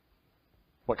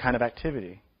 What kind of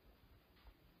activity?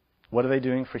 What are they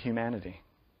doing for humanity?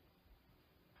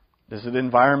 Is it an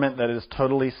environment that is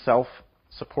totally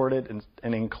self-supported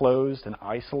and enclosed and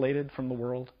isolated from the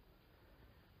world?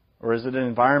 Or is it an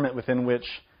environment within which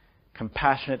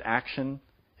compassionate action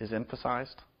is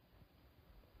emphasized,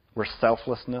 where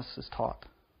selflessness is taught?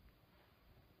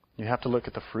 You have to look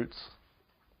at the fruits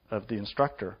of the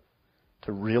instructor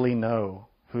to really know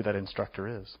who that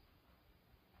instructor is.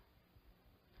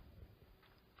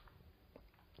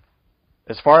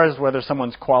 As far as whether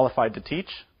someone's qualified to teach,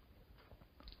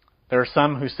 there are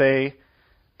some who say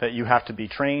that you have to be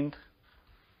trained,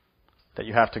 that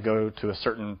you have to go to a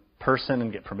certain person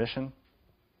and get permission.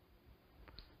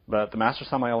 But the Master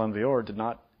Samael Envior did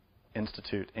not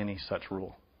institute any such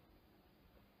rule.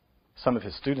 Some of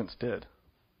his students did.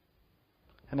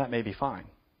 And that may be fine.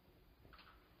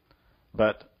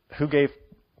 But who gave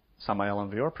Samael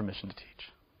Envior permission to teach?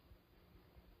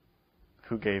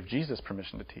 Who gave Jesus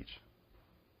permission to teach?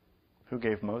 Who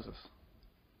gave Moses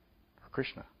or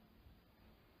Krishna?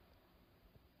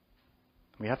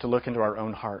 We have to look into our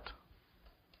own heart.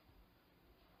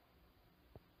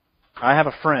 I have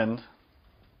a friend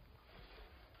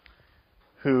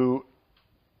who,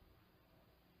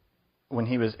 when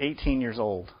he was 18 years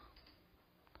old,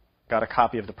 got a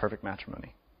copy of The Perfect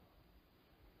Matrimony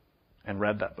and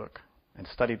read that book and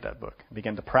studied that book,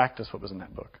 began to practice what was in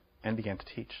that book, and began to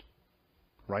teach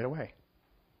right away.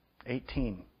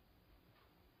 18.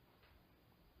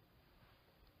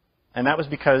 And that was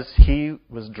because he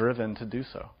was driven to do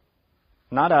so.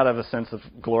 Not out of a sense of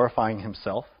glorifying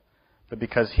himself, but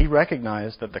because he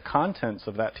recognized that the contents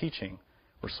of that teaching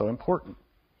were so important,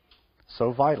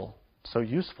 so vital, so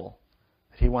useful,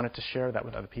 that he wanted to share that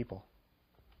with other people.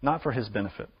 Not for his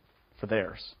benefit, for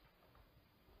theirs.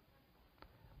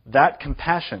 That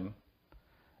compassion,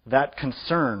 that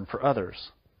concern for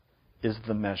others, is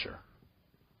the measure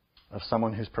of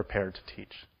someone who's prepared to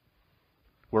teach.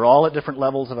 We're all at different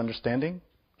levels of understanding.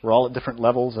 We're all at different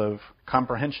levels of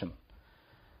comprehension.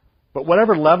 But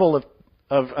whatever level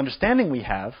of understanding we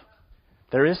have,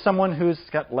 there is someone who's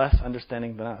got less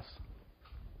understanding than us.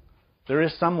 There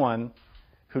is someone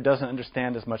who doesn't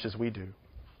understand as much as we do.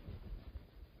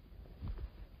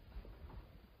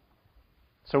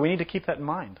 So we need to keep that in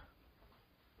mind.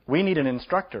 We need an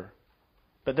instructor,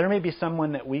 but there may be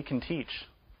someone that we can teach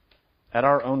at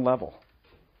our own level.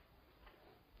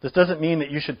 This doesn't mean that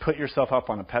you should put yourself up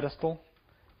on a pedestal,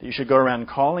 that you should go around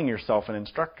calling yourself an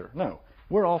instructor. No,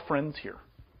 we're all friends here.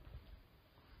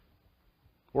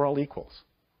 We're all equals.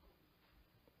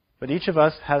 But each of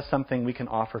us has something we can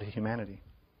offer to humanity,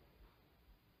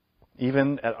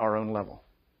 even at our own level.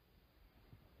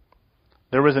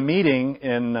 There was a meeting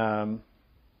in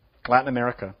Latin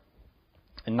America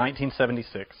in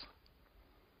 1976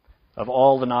 of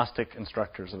all the Gnostic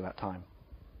instructors of that time.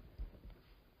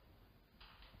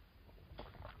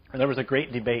 And there was a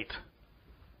great debate,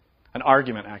 an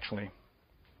argument actually,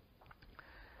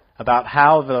 about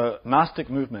how the Gnostic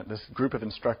movement, this group of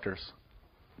instructors,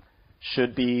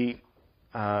 should be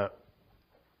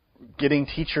getting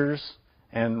teachers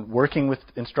and working with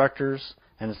instructors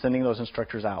and sending those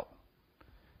instructors out.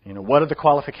 You know, what are the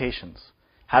qualifications?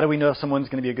 How do we know if someone's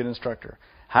going to be a good instructor?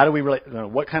 How do we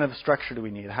what kind of structure do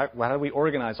we need? How do we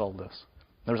organize all this?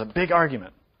 There was a big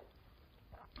argument.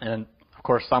 And, of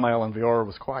course, Samael and Vior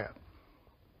was quiet.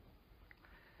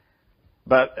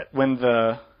 But when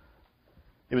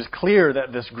it was clear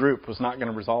that this group was not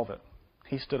going to resolve it,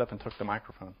 he stood up and took the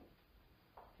microphone.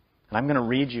 And I'm going to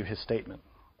read you his statement.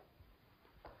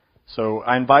 So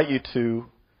I invite you to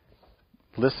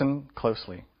listen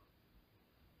closely,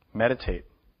 meditate,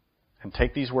 and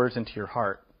take these words into your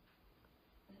heart.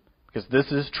 Because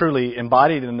this is truly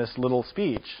embodied in this little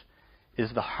speech,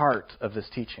 is the heart of this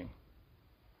teaching.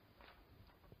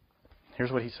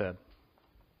 Here's what he said.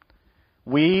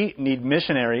 We need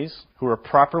missionaries who are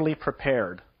properly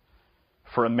prepared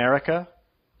for America,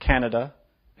 Canada,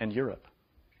 and Europe.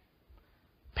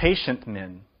 Patient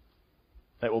men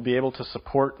that will be able to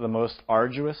support the most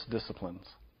arduous disciplines.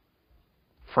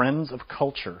 Friends of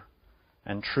culture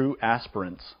and true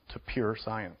aspirants to pure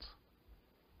science.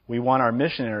 We want our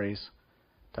missionaries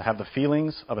to have the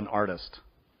feelings of an artist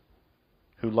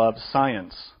who loves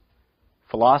science,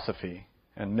 philosophy,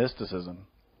 and mysticism.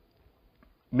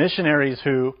 Missionaries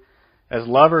who, as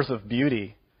lovers of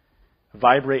beauty,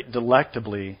 vibrate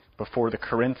delectably before the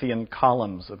Corinthian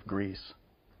columns of Greece.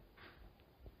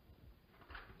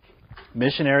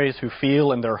 Missionaries who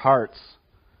feel in their hearts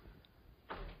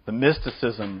the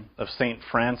mysticism of St.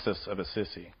 Francis of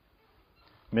Assisi.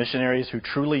 Missionaries who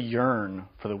truly yearn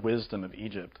for the wisdom of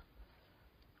Egypt.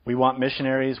 We want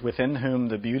missionaries within whom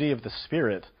the beauty of the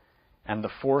Spirit and the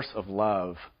force of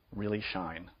love really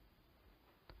shine.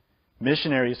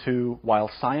 Missionaries who, while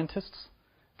scientists,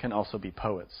 can also be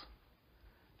poets.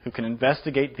 Who can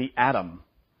investigate the atom,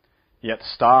 yet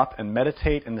stop and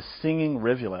meditate in the singing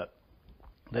rivulet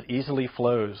that easily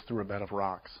flows through a bed of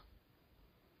rocks.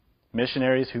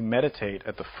 Missionaries who meditate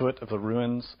at the foot of the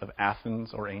ruins of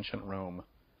Athens or ancient Rome.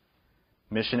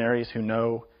 Missionaries who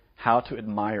know how to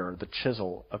admire the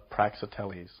chisel of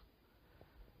Praxiteles.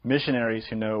 Missionaries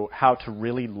who know how to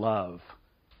really love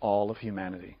all of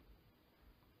humanity.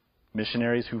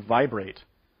 Missionaries who vibrate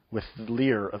with the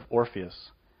lyre of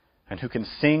Orpheus and who can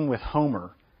sing with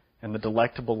Homer in the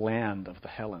delectable land of the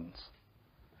Hellenes.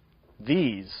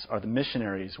 These are the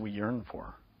missionaries we yearn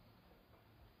for.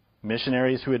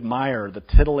 Missionaries who admire the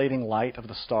titillating light of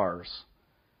the stars,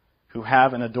 who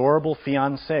have an adorable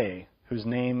fiancée whose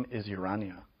name is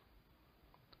Urania.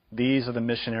 These are the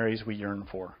missionaries we yearn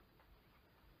for.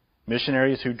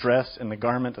 Missionaries who dress in the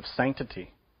garment of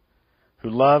sanctity, who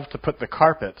love to put the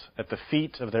carpet at the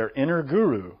feet of their inner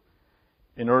guru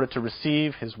in order to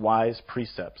receive his wise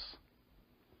precepts.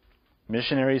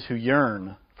 Missionaries who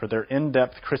yearn for their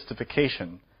in-depth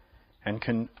Christification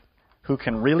and who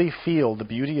can really feel the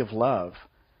beauty of love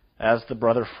as the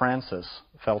brother Francis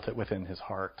felt it within his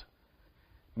heart.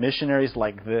 Missionaries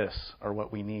like this are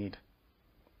what we need.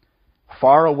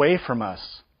 Far away from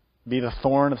us be the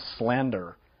thorn of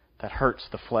slander that hurts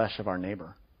the flesh of our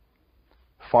neighbor.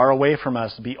 Far away from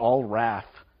us be all wrath,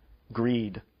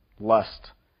 greed,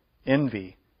 lust,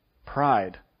 envy,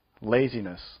 pride,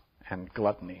 laziness, and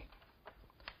gluttony.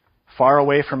 Far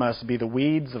away from us be the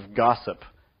weeds of gossip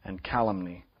and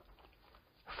calumny.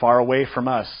 Far away from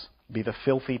us be the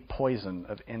filthy poison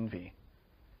of envy.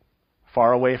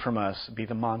 Far away from us be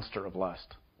the monster of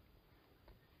lust.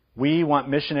 We want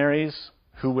missionaries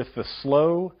who, with the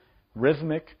slow,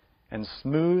 rhythmic, and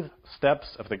smooth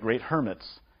steps of the great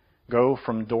hermits, go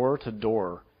from door to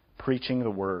door preaching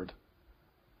the word.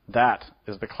 That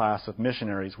is the class of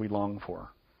missionaries we long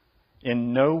for.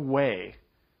 In no way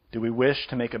do we wish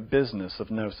to make a business of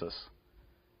gnosis.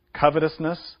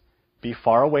 Covetousness, be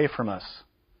far away from us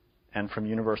and from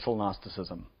universal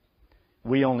Gnosticism.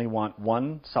 We only want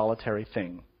one solitary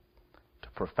thing, to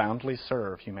profoundly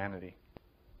serve humanity.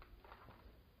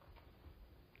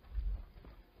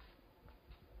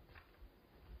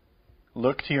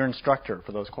 Look to your instructor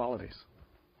for those qualities.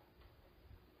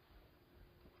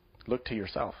 Look to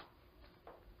yourself.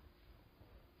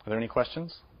 Are there any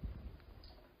questions?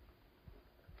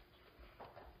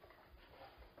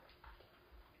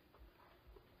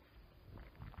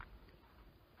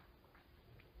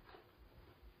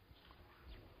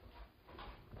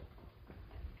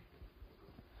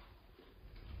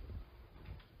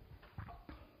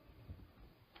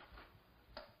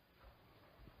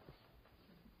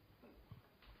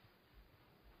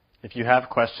 If you have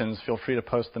questions, feel free to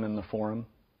post them in the forum.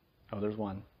 Oh, there's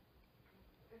one.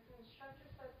 If an instructor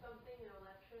says something in a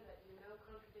lecture that you know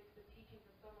contradicts the teachings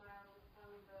of someone else,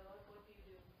 what do you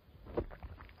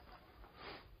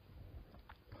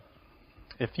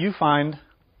do? If you find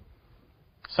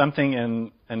something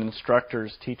in an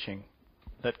instructor's teaching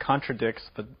that contradicts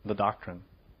the doctrine,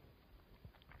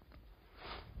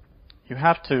 you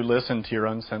have to listen to your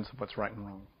own sense of what's right and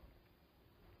wrong.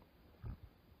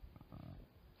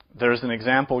 There's an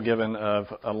example given of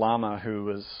a lama who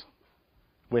was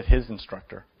with his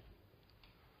instructor.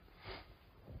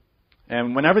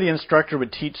 And whenever the instructor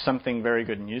would teach something very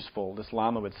good and useful, this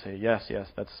lama would say, yes,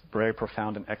 that's very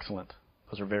profound and excellent.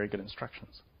 Those are very good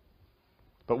instructions.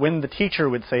 But when the teacher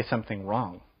would say something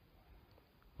wrong,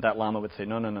 that lama would say,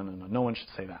 no one should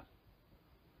say that.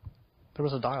 There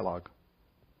was a dialogue.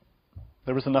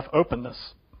 There was enough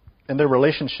openness in their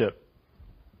relationship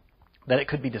that it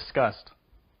could be discussed.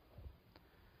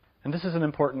 And this is an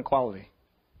important quality.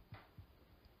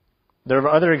 There are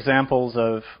other examples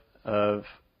of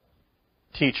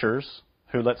teachers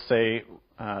who, let's say,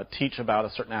 teach about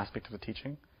a certain aspect of the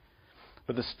teaching,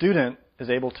 but the student is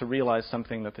able to realize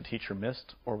something that the teacher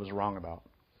missed or was wrong about.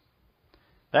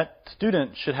 That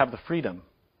student should have the freedom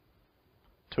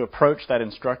to approach that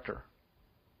instructor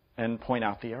and point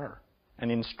out the error.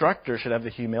 And the instructor should have the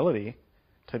humility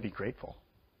to be grateful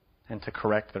and to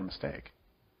correct their mistake.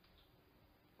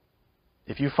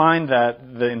 If you find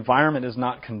that the environment is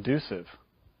not conducive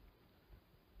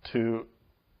to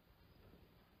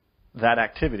that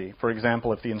activity, for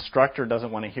example, if the instructor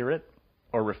doesn't want to hear it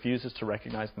or refuses to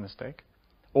recognize the mistake,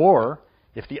 or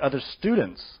if the other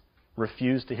students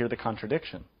refuse to hear the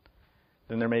contradiction,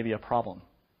 then there may be a problem.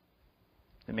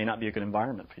 It may not be a good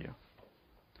environment for you.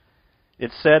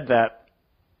 It's said that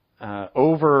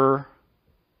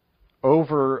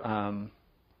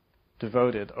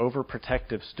devoted,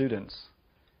 overprotective students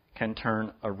can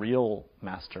turn a real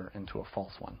master into a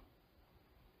false one.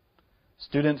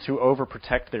 Students who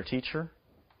overprotect their teacher,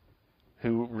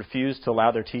 who refuse to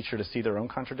allow their teacher to see their own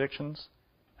contradictions,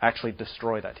 actually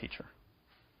destroy that teacher.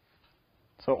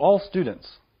 So all students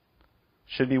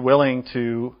should be willing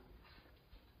to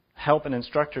help an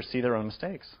instructor see their own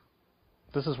mistakes.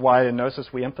 This is why in Gnosis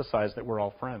we emphasize that we're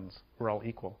all friends, we're all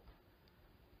equal.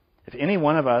 If any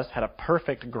one of us had a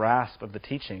perfect grasp of the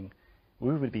teaching,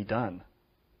 we would be done.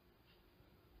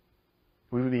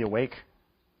 We would be awake.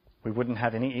 We wouldn't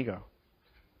have any ego.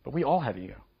 But we all have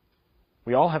ego.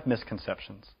 We all have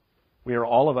misconceptions. We are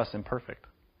all of us imperfect,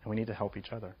 and we need to help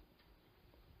each other.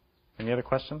 Any other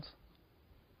questions?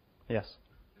 Yes.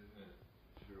 Isn't it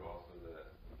true also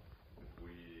that if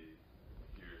we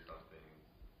hear something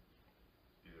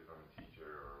either from a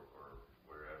teacher or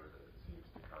wherever that it seems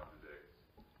to contradict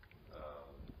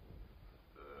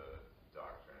the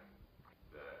doctrine,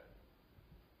 that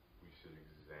we should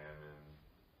examine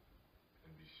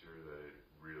and be sure that it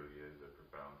really is a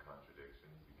profound contradiction,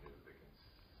 because they can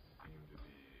seem to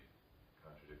be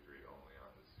contradictory only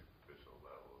on the superficial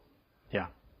levels? Yeah.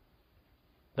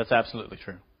 That's absolutely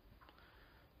true.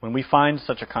 When we find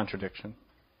such a contradiction,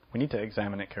 we need to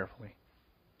examine it carefully.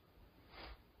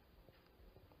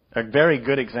 A very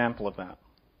good example of that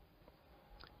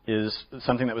is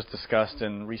something that was discussed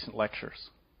in recent lectures.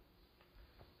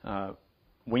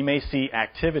 We may see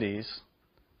activities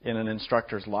in an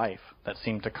instructor's life that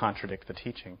seem to contradict the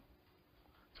teaching.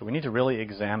 So we need to really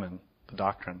examine the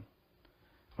doctrine.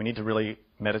 We need to really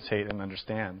meditate and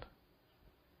understand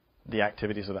the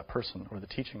activities of that person or the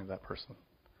teaching of that person.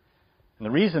 And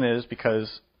the reason is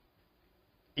because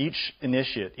each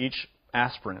initiate, each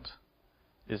aspirant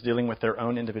is dealing with their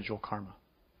own individual karma.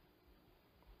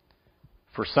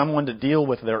 For someone to deal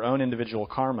with their own individual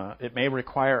karma, it may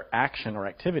require action or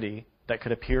activity that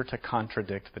could appear to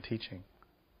contradict the teaching.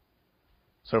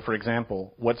 So, for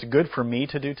example, what's good for me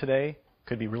to do today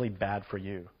could be really bad for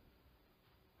you.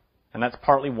 And that's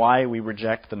partly why we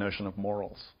reject the notion of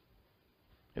morals.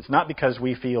 It's not because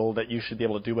we feel that you should be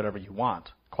able to do whatever you want.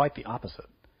 Quite the opposite.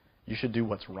 You should do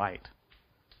what's right.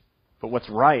 But what's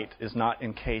right is not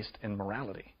encased in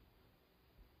morality.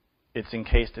 It's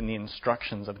encased in the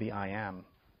instructions of the I am,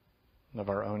 of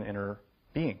our own inner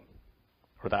being,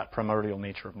 or that primordial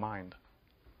nature of mind.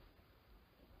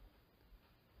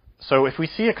 So if we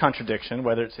see a contradiction,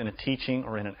 whether it's in a teaching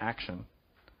or in an action,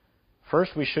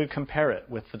 first we should compare it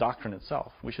with the doctrine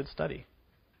itself. We should study.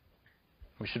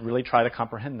 We should really try to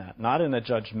comprehend that, not in a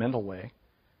judgmental way,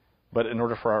 but in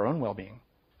order for our own well-being.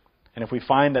 And if we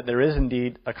find that there is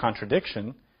indeed a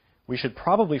contradiction, we should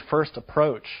probably first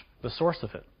approach the source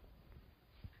of it,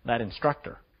 that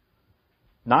instructor.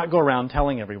 Not go around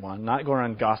telling everyone, not go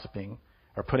around gossiping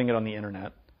or putting it on the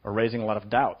internet or raising a lot of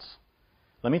doubts.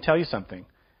 Let me tell you something.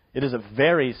 It is a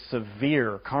very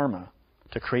severe karma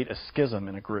to create a schism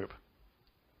in a group.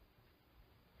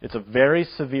 It's a very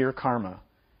severe karma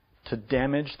to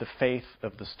damage the faith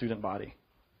of the student body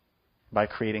by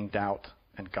creating doubt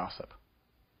and gossip.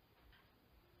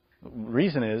 The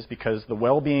reason is because the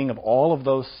well-being of all of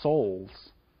those souls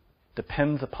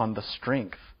depends upon the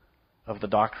strength of the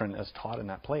doctrine as taught in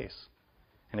that place.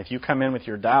 And if you come in with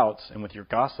your doubts and with your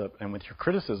gossip and with your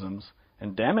criticisms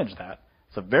and damage that,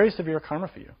 it's a very severe karma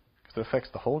for you because it affects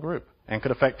the whole group and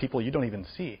could affect people you don't even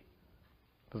see.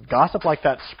 Because gossip like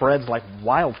that spreads like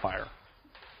wildfire.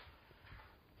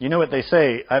 You know what they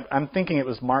say? I'm thinking it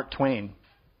was Mark Twain.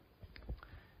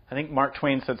 I think Mark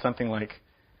Twain said something like,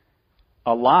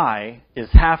 a lie is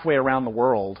halfway around the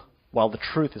world while the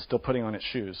truth is still putting on its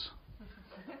shoes.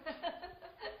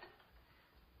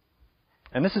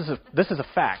 And this is a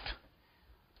fact.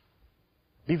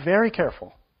 Be very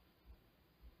careful.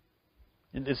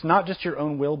 It's not just your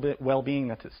own well-being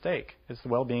that's at stake. It's the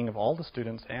well-being of all the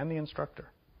students and the instructor.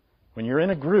 When you're in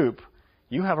a group,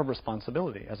 you have a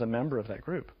responsibility as a member of that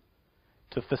group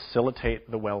to facilitate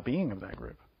the well-being of that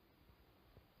group.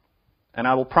 And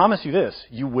I will promise you this,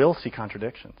 you will see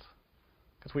contradictions.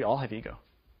 Because we all have ego.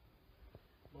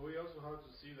 But we also have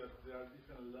to see that there are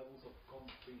different levels of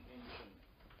comprehension.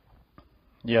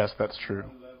 Yes, that's true.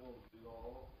 One level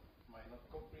below might not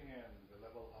comprehend, the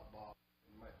level above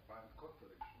might find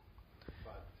contradiction.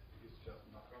 But it's just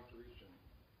not contradiction,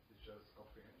 it's just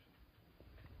comprehension.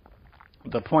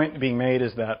 The point being made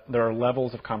is that there are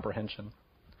levels of comprehension.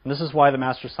 And this is why the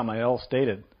Master Samael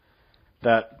stated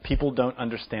that people don't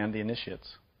understand the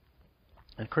initiates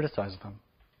and criticize them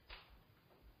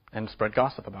and spread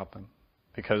gossip about them.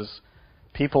 Because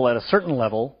people at a certain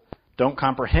level don't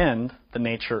comprehend the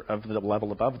nature of the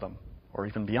level above them or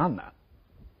even beyond that.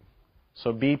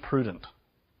 So be prudent.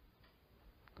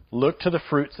 Look to the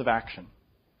fruits of action.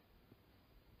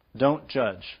 Don't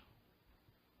judge.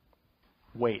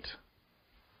 Wait.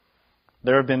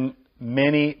 There have been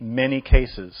many, many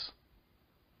cases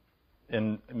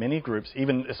in many groups,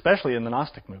 even especially in the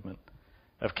Gnostic movement,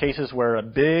 of cases where a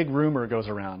big rumor goes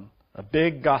around, a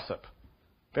big gossip,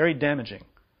 very damaging.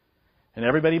 And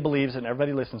everybody believes it and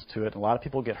everybody listens to it, and a lot of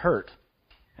people get hurt.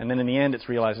 And then in the end, it's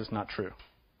realized it's not true.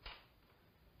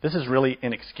 This is really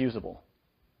inexcusable.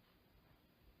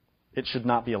 It should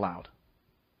not be allowed.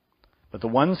 But the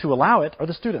ones who allow it are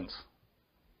the students.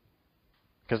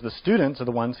 Because the students are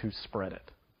the ones who spread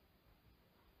it.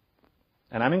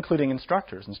 And I'm including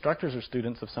instructors. Instructors are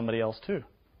students of somebody else too.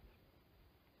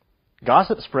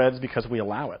 Gossip spreads because we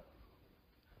allow it.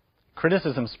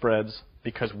 Criticism spreads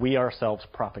because we ourselves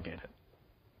propagate it.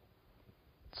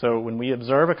 So when we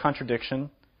observe a contradiction,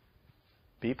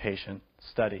 be patient,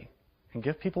 study, and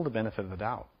give people the benefit of the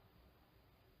doubt.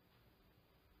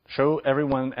 Show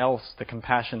everyone else the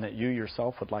compassion that you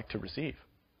yourself would like to receive.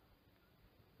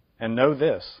 And know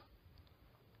this,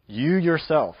 you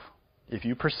yourself, if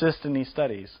you persist in these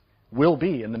studies, will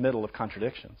be in the middle of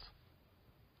contradictions.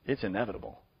 It's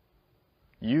inevitable.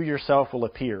 You yourself will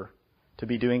appear to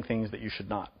be doing things that you should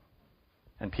not.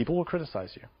 And people will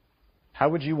criticize you. How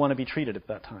would you want to be treated at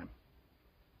that time?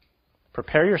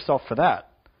 Prepare yourself for that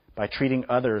by treating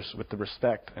others with the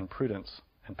respect and prudence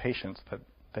and patience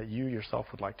that you yourself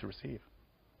would like to receive.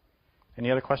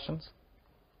 Any other questions?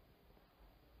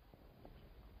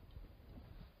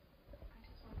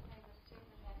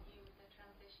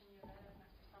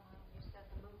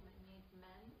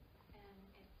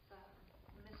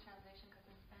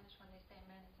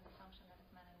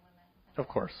 Of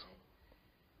course.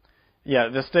 Yeah,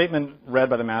 the statement read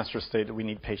by the Master stated that we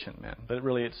need patient men, but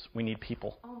really it's we need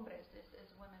people. Hombres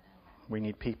is women and men. We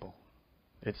need people.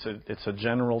 It's a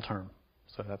general term,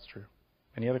 so that's true.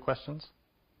 Any other questions?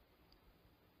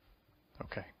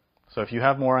 Okay. So if you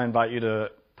have more, I invite you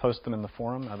to post them in the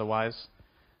forum. Otherwise,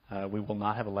 we will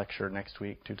not have a lecture next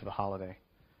week due to the holiday.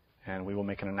 And we will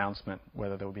make an announcement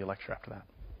whether there will be a lecture after that.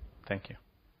 Thank you.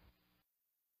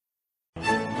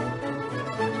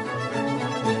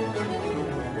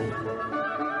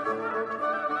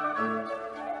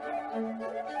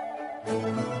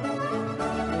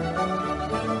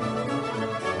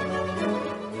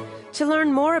 To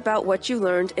learn more about what you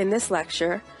learned in this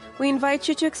lecture, we invite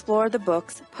you to explore the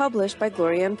books published by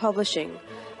Glorian Publishing,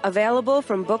 available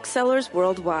from booksellers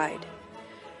worldwide.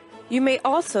 You may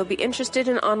also be interested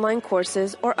in online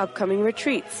courses or upcoming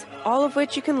retreats, all of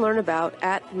which you can learn about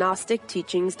at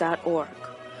GnosticTeachings.org.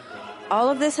 All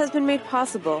of this has been made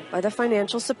possible by the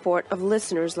financial support of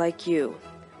listeners like you.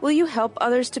 Will you help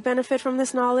others to benefit from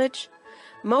this knowledge?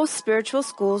 Most spiritual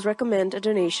schools recommend a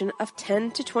donation of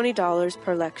 $10 to $20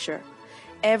 per lecture.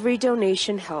 Every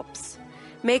donation helps.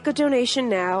 Make a donation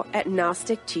now at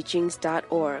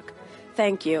GnosticTeachings.org.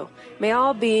 Thank you. May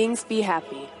all beings be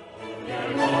happy.